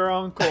am your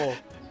uncle.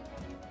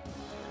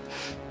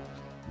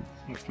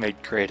 We've made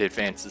great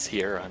advances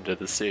here under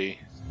the sea.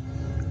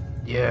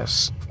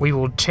 Yes, we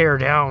will tear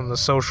down the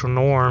social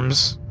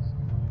norms.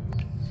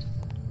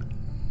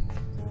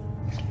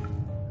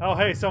 Oh,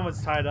 hey,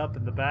 someone's tied up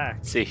in the back.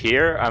 See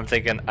here, I'm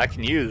thinking I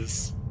can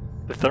use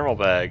the thermal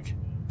bag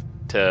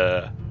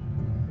to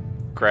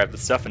grab the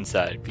stuff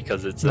inside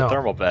because it's No. a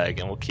thermal bag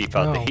and will keep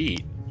out the No.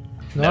 heat.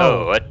 No.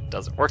 No, it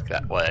doesn't work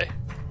that way.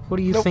 What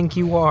do you think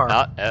you are?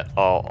 Not at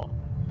all.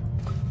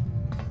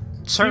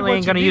 Certainly what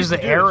ain't you gonna need use to the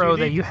do is arrow you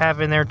that need- you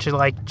have in there to,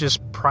 like, just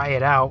pry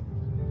it out.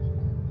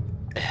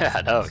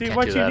 Yeah, no, See, can't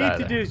what do you that need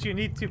either. to do is you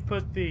need to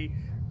put the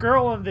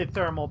girl in the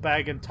thermal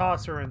bag and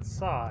toss her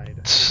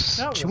inside.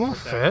 That She will won't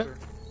protect fit. her.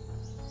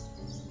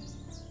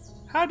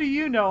 How do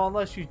you know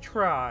unless you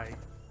try?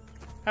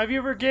 Have you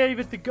ever gave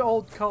it the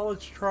old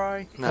college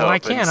try? No, Well, I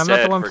but can't, I'm not the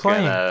instead one we're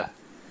playing. Gonna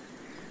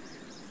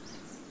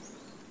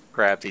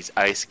grab these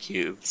ice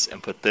cubes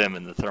and put them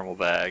in the thermal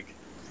bag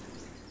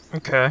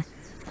Okay.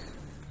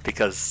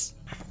 because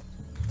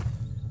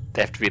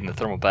they have to be in the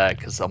thermal bag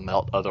because they'll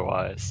melt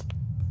otherwise.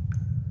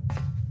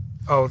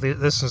 Oh,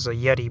 this is a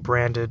Yeti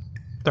branded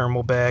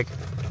thermal bag.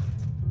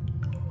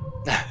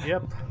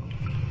 Yep.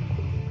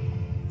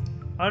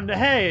 And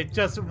hey,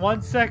 just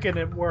 1 second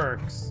it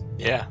works.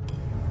 Yeah.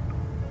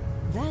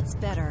 That's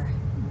better.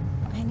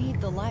 I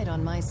need the light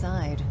on my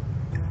side.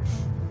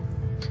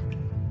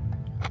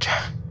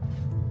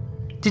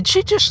 Did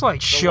she just, like,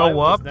 light show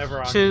was up never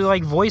on to, this.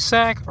 like, voice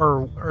act?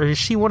 Or is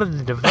she one of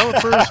the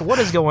developers? What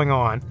is going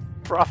on?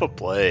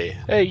 Probably.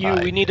 Hey, you,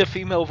 I- we need a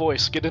female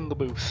voice. Get in the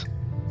booth.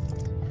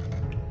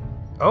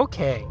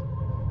 Okay.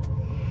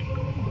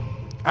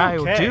 I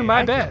will Okay, do my I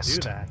can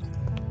best. do that.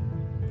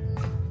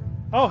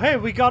 Oh, hey,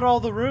 we got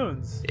all the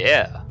runes.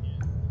 Yeah.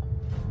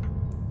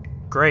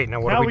 Great, now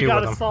what now do we we do with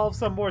gotta them? solve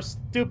some more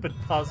stupid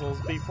puzzles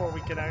before we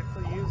can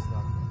actually use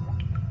them.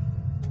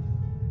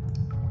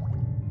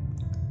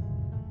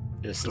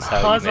 This is how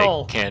you Puzzle.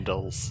 make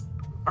candles.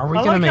 Are we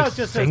I gonna like how make it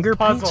just says finger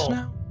paints puzzle.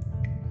 now?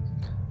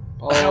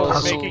 Now we're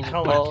Puzzle, making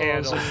colored puzzle.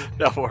 candles.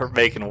 No, we're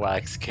making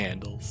wax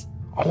candles.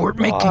 Oh, we're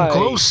making Why?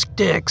 glow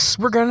sticks.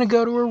 We're gonna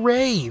go to a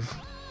rave.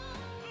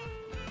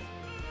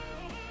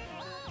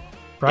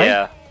 Right?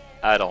 Yeah.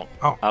 I don't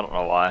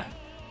know why.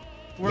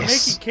 We're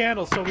Yes. making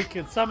candles so we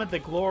can summon the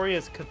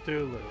glorious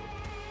Cthulhu.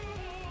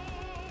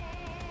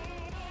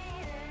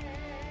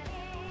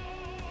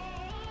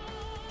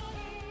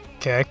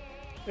 Okay.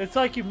 It's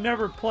like you've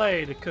never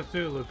played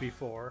Cthulhu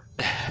before.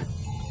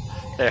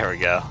 There we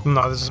go.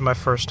 No, this is my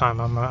first time.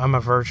 I'm a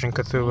virgin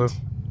Cthulhu.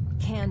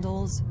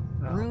 Candles,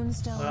 No.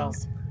 runestones. Well,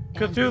 and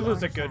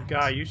Cthulhu's the a good artifact.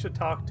 guy. You should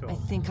talk to I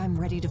him. think I'm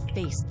ready to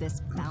face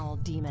this foul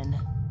demon.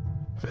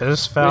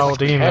 This foul With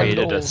demon. Hated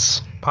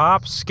candles.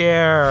 Pop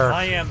scare.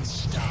 I am.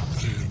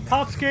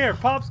 Pop scare!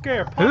 Pop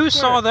scare! Pop Who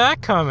scare. saw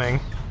that coming?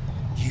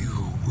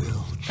 You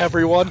will.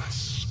 Everyone.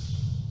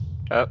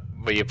 Oh,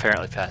 but you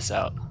apparently passed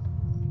out.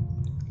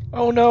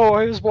 Oh no,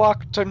 I was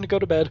blocked. Time to go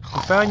to bed.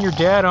 You found your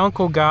dead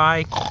uncle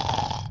guy.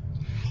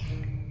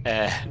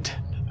 And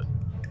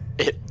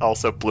it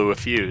also blew a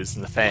fuse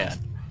in the fan.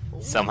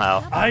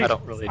 Somehow. I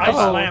don't really know. I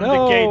how. slammed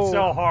no. the gate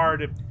so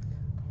hard.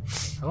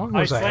 How long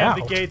I was I slammed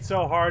out? the gate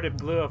so hard it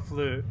blew a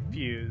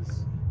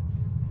fuse.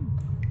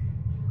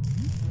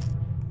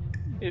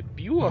 It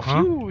blew a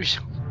Uh-huh. fuse.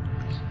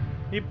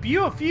 It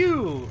blew a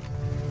fuse.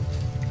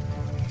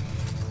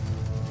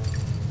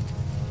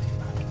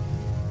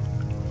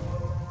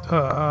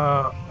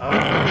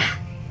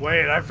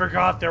 Wait, I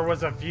forgot there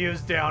was a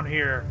fuse down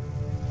here.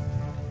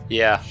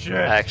 Yeah, Shit.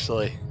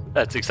 actually.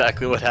 That's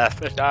exactly what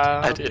happened.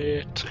 I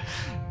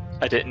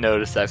didn't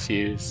notice that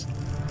fuse.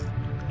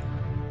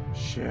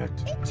 Shit.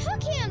 It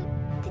took him.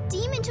 The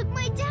demon took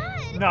my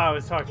dad. No, I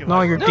was talking No,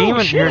 like your No,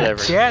 demon. shit. Your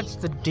Whatever. dad's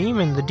the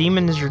demon. The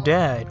demon is your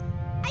dad.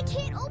 I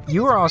can't open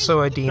You this are also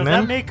a right. Does that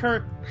demon. make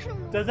her? I don't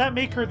know Does that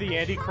make her the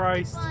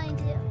Antichrist? Find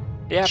him.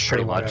 Yeah, Sure,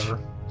 pretty much.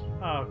 whatever.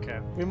 Oh, okay.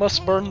 We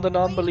must burn the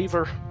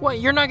non-believer. What?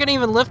 You're not gonna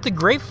even lift the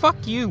grate?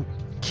 Fuck you,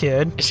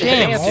 kid. It's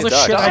Damn, just all the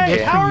duck. shit I Hey,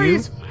 did how for are you.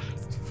 you?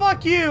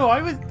 Fuck you!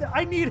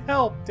 I need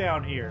help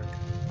down here.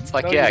 It's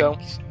like, No, you yeah,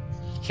 don't.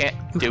 you can't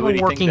You do have a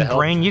anything working to help.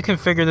 brain. You can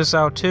figure this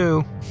out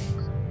too.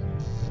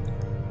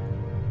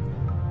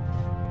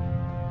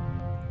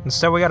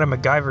 Instead, we gotta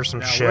MacGyver some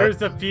Now, shit. where's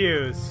the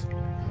fuse?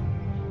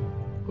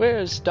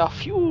 Where's the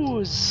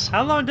fuse?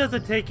 How long does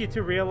it take you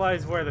to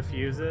realize where the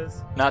fuse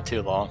is? Not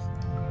too long.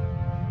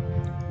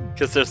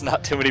 Because there's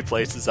not too many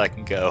places I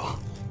can go.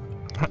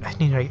 I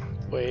need a.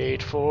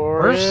 Wait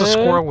for Where's the it.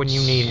 squirrel when you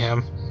need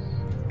him?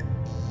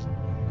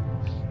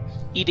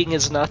 Eating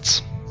his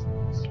nuts.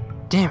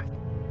 Damn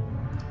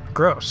it.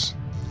 Gross.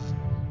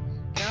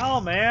 Oh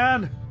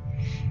man!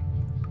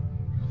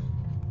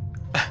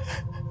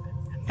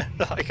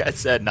 Like I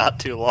said, not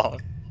too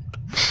long.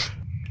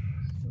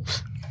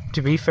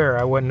 To be fair,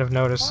 I wouldn't have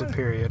noticed it,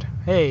 period.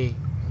 Hey.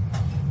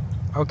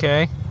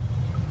 Okay.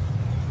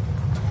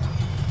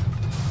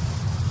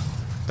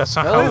 That's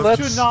not Well, how This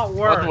that's should not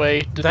work. one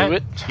way to that, do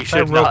it. You that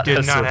should rope not did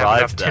have not have survived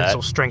enough that.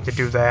 tensile strength to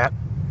do that.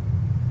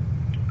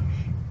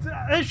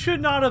 It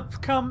should not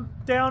have come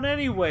down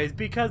anyways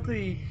because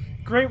the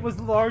grate was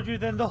larger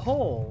than the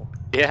hole.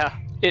 Yeah.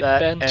 It that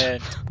bent.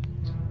 And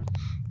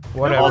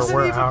Whatever, It wasn't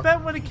we're even out.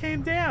 bent when it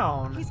came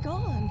down. He's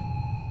gone.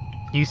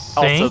 You think?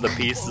 also the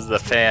pieces of the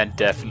fan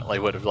definitely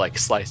would have like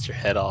sliced your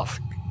head off.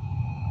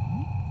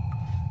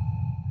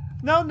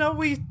 No,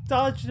 we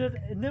dodged it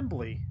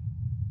nimbly.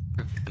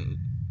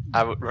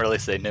 I wouldn't really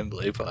say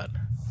nimbly, but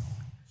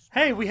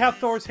Hey, we have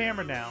Thor's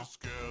hammer now.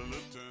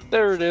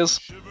 There it is.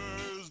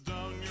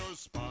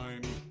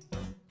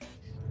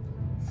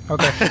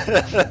 Okay.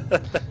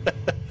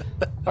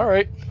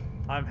 Alright.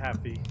 I'm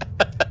happy.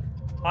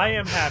 I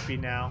am happy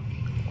now.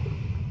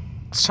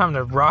 It's time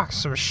to rock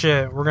some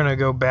shit. We're gonna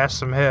go bash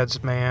some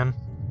heads, man.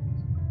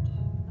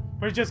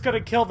 We're just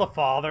gonna kill the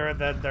father, and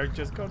then they're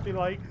just gonna be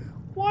like,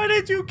 "Why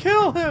did you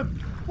kill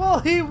him? Well,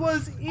 he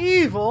was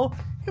evil.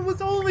 He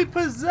was only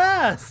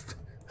possessed.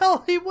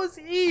 Hell, he was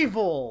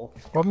evil.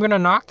 Well, I'm gonna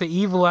knock the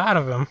evil out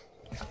of him.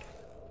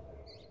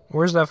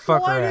 Where's that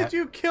fucker Why at? did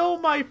you kill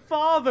my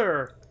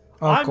father?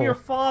 I'm Uncle. your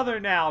father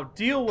now.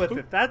 Deal with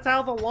it. That's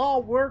how the law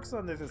works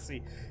on this.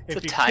 See, it's if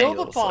a you tiny kill the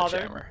little father,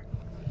 sledgehammer.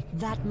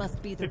 That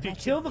must be the if you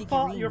wretched kill the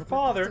figurine your the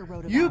father, professor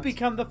wrote you about.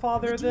 become the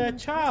father of the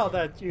demon's child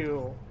prison. that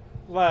you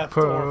left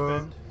Puh.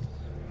 orphaned.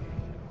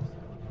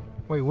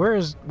 Wait,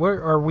 where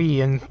are we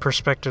in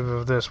perspective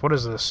of this? What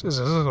is this? Is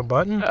this a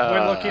button?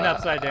 We're looking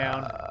upside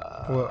down.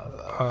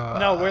 Well,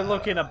 No, we're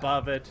looking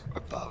above it.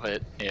 Above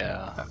it,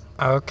 yeah.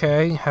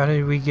 okay, how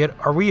did we get...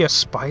 Are we a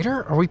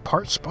spider? Are we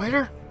part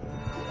spider?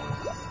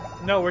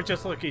 No, we're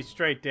just looking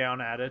straight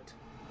down at it.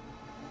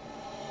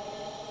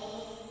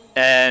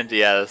 And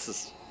yeah, this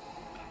is.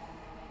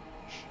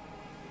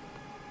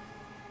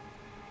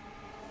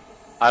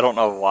 I don't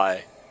know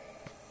why.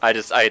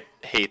 I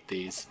hate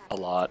these a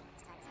lot.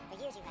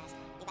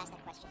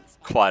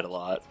 Quite a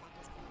lot.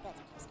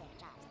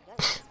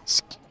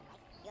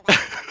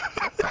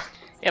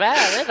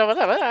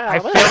 I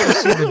fail to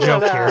see the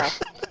joke here.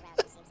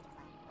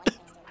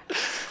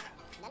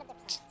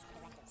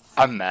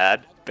 I'm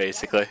mad,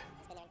 basically.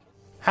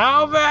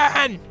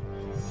 Alvin!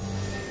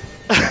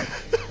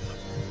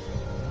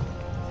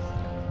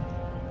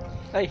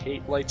 I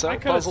hate lights I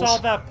out could have puzzles.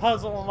 solved that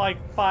puzzle in like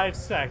 5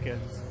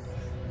 seconds.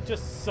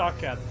 Just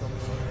suck at them.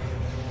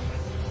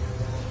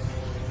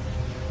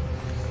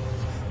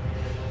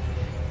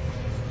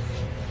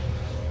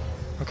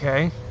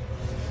 Okay.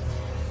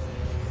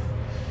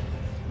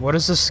 What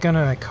is this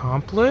gonna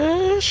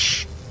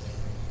accomplish?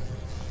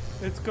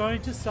 It's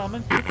going to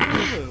summon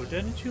Cthulhu.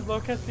 Didn't you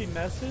look at the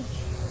message?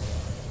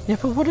 Yeah,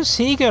 but what is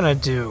he gonna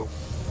do?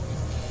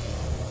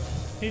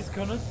 He's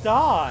gonna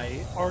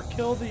die or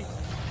kill the.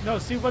 No,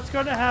 see what's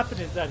going to happen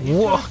is that he's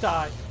Whoa. gonna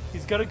die.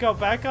 He's gonna go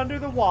back under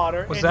the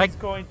water, Was and that- he's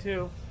going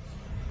to.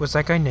 Was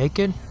that guy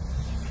naked?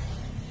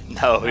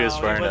 No, he was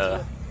No, wearing he a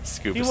wasn't.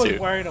 scuba He was suit.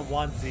 wearing a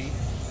onesie.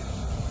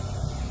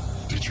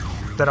 Did you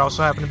That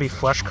also happened to be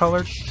flesh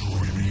colored? destroy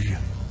me?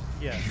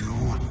 Yes.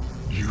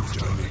 You've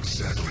done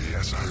exactly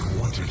as I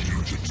wanted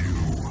you to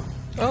do.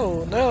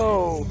 Oh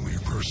no! Only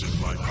person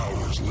my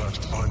powers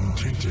left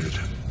untainted.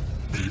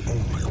 The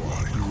only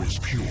one who is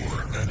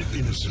pure and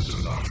innocent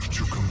enough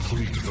to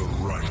complete the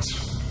rite.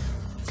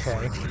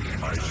 Okay.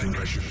 I think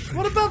I should thank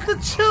What about the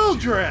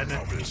children?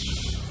 this.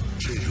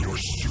 Take your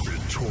stupid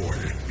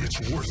toy.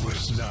 It's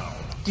worthless now.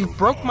 You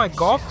broke my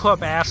golf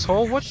club,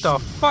 asshole. What the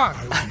fuck?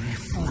 I'll be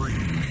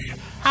free.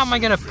 How am I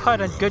gonna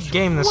putt a good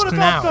game this What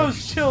about now?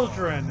 those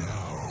children?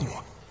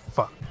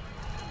 Fuck.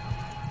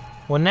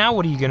 Well, now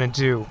what are you gonna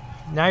do?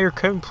 Now you're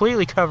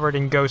completely covered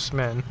in ghost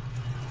men.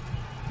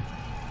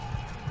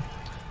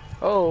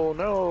 Oh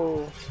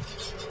no!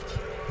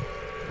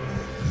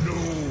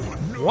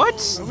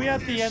 What? Are we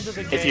at the end of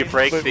the game? If you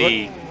break Wait,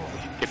 the,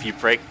 if you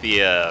break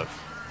the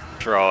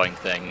drawing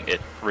thing, it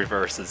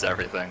reverses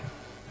everything.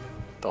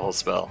 The whole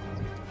spell.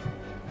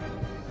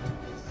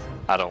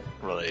 I don't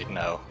really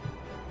know.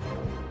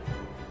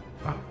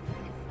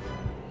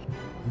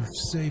 You've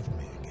saved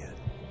me again.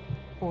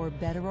 Or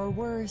better or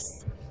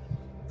worse.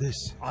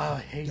 This I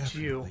hate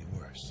definitely you.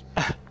 worse.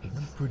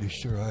 I'm pretty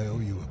sure I owe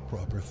you a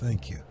proper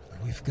thank you.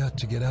 We've got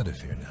to get out of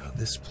here now.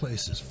 This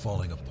place is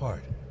falling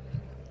apart.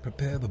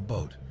 Prepare the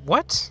boat.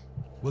 What?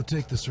 We'll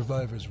take the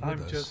survivors with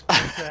I'm us. just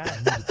going to and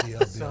act meet at the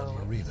Albion so.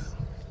 Marina.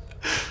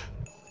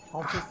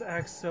 I'll just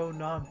act so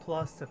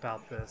nonplussed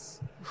about this.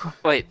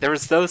 Wait, there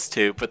was those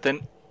two, but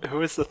then who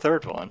was the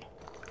third one?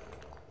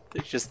 They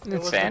just It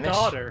was vanished. the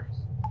daughter.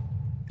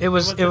 It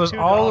was the two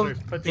all daughters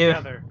of put yeah,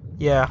 together.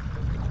 yeah.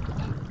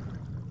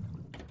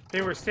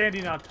 They were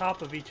standing on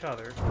top of each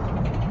other.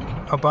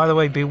 Oh, by the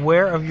way,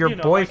 beware of your You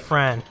know, like-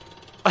 boyfriend.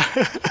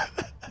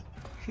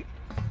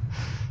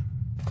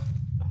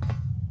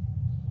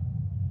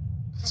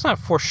 It's not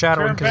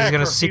foreshadowing Turn because he's back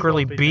gonna or he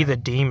secretly will be be dead. the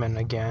demon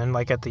again,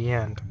 like at the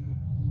end.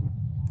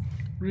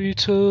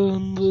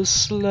 Return the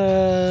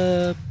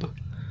slab,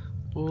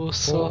 or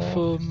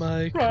suffer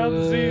my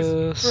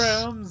Ramses, curse.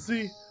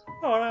 Ramses,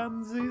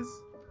 Ramses,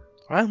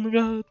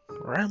 Ramgod,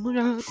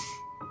 Ramgod.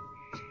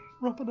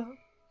 Ramadan.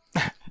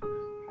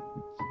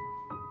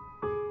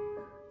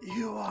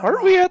 You are.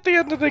 Aren't we at the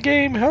end of the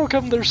game? How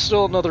come there's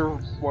still another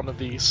one of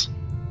these?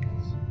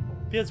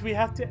 Because we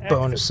have to exit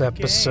Bonus the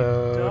game.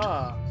 episode.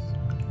 Duh.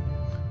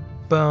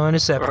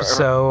 Bonus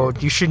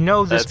episode. You should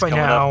know this That's by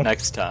coming now. up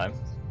next time.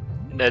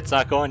 It's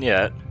not going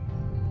yet.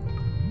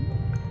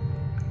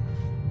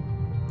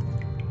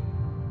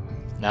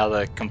 Now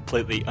the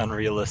completely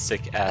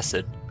unrealistic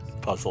acid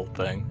puzzle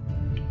thing.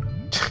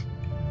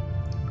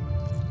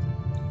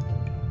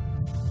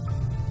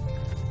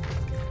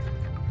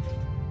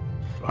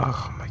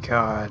 Oh my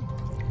god.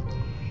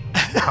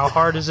 How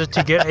hard is it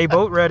to get a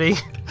boat ready?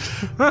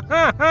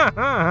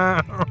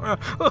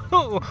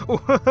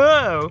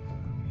 Whoa.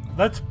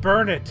 Let's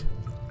burn it.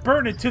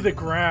 Burn it to the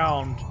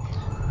ground.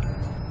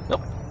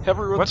 Nope.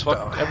 Everyone's What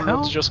the fucked.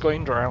 Everyone's hell? just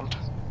going drowned.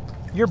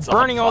 You're It's on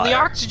burning all the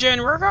fire.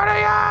 oxygen. We're gonna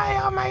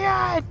die. Oh my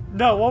god.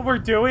 No, what we're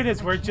doing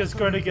is we're just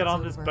going to get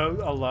on this Over. boat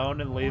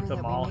alone and leave Or them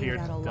that we all made here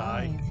it out to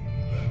die.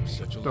 alive.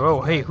 Such a Oh,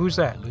 lucky hey, man. who's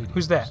that? Lady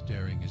Who's that?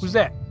 staring his Who's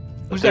that?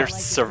 Who's They're that?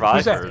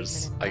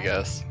 survivors, I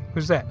guess.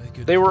 Who's that? Make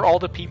it They were free. all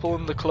the people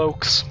in the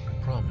cloaks.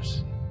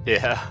 Promise.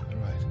 Yeah. All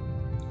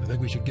right. I think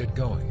we should get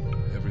going.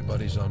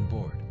 Everybody's on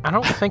board. I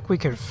don't think we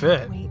can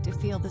fit. Wait to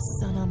feel the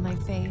sun on my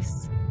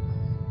face.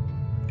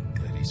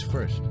 Ladies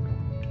first.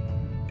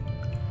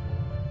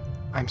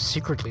 I'm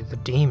secretly the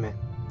demon.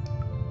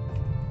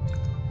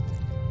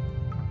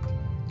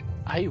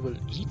 I will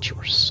eat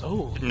your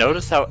soul.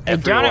 Notice how Hey,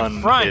 down everyone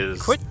in front.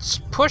 is Quit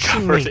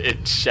pushing covered me.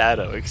 in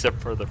shadow except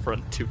for the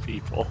front two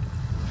people.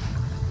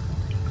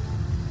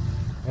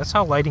 That's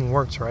how lighting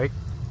works, right?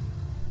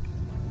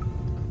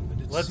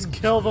 And it Let's seems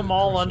kill them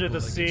all curse under of the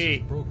legacy sea.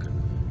 is broken.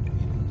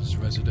 Eden's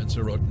residents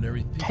are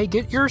ordinary people. Hey,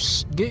 get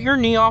your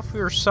knee off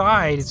your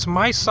side. It's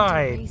my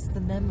side. Erase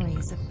the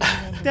memories of being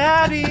under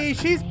Daddy,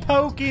 she's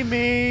poking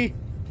me.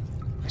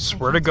 I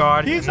swear to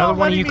God, He's another not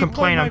one of you letting me play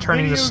complain I'm my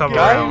turning the video sub game.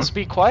 around. Guys,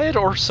 be quiet,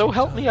 or so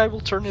help me, I will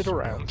turn it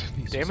around.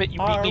 Damn it, you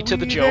beat Are me to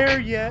the we joke. there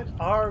yet?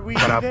 Are we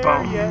there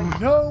Ba-da-bum. yet?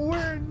 No,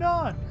 we're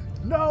not.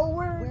 No,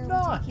 we're Where are we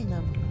not. taking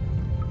them?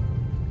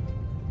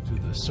 To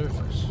the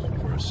surface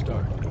for a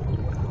start.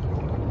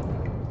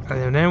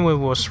 And then we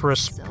will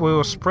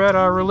spread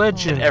our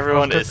religion. And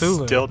everyone of is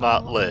Cthulhu. still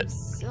not Oh, lit. I'm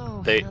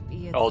so They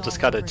happy it's all just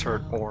gotta over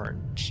turn now.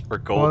 orange or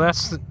golden. Well,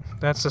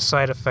 that's the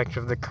side effect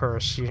of the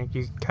curse. You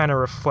kind of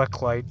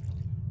reflect light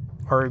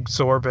or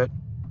absorb it.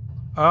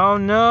 Oh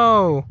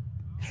no!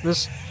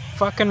 This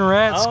fucking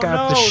rat's Oh,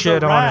 got no, the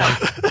shit the on rat.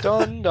 him.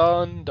 Dun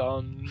dun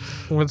dun.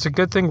 Well, it's a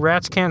good thing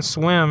rats can't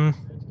swim.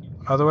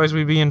 Otherwise,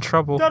 we'd be in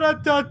trouble. Dun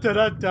dun dun dun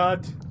dun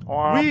dun.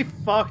 Wah. We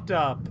fucked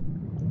up.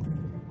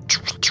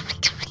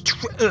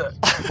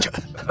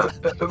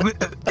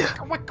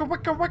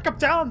 Wicka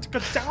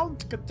down,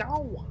 get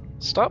down.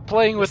 Stop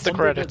playing with the Something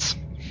credits.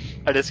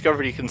 I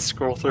discovered you can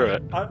scroll through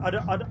it.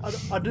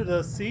 Under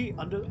the sea,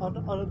 under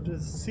the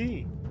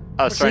sea.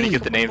 I was trying to See?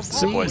 get the names to the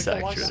See? voice See?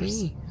 actors.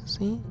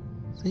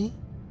 See?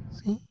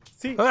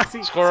 See, Ah.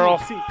 see, Squirrel.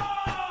 see.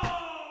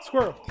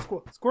 Squirrel,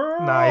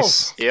 squirrel.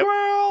 Nice. Yep.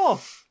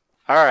 Squirrel.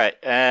 Alright,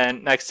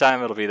 and next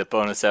time it'll be the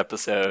bonus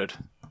episode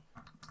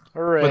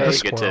Hooray. where the we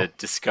get squirrel. to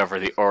discover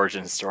the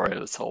origin story of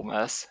this whole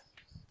mess.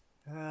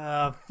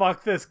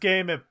 Fuck this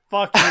game and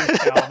fuck you,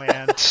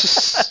 Cowman.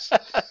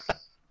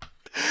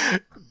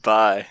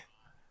 Bye.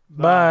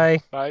 Bye.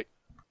 Bye.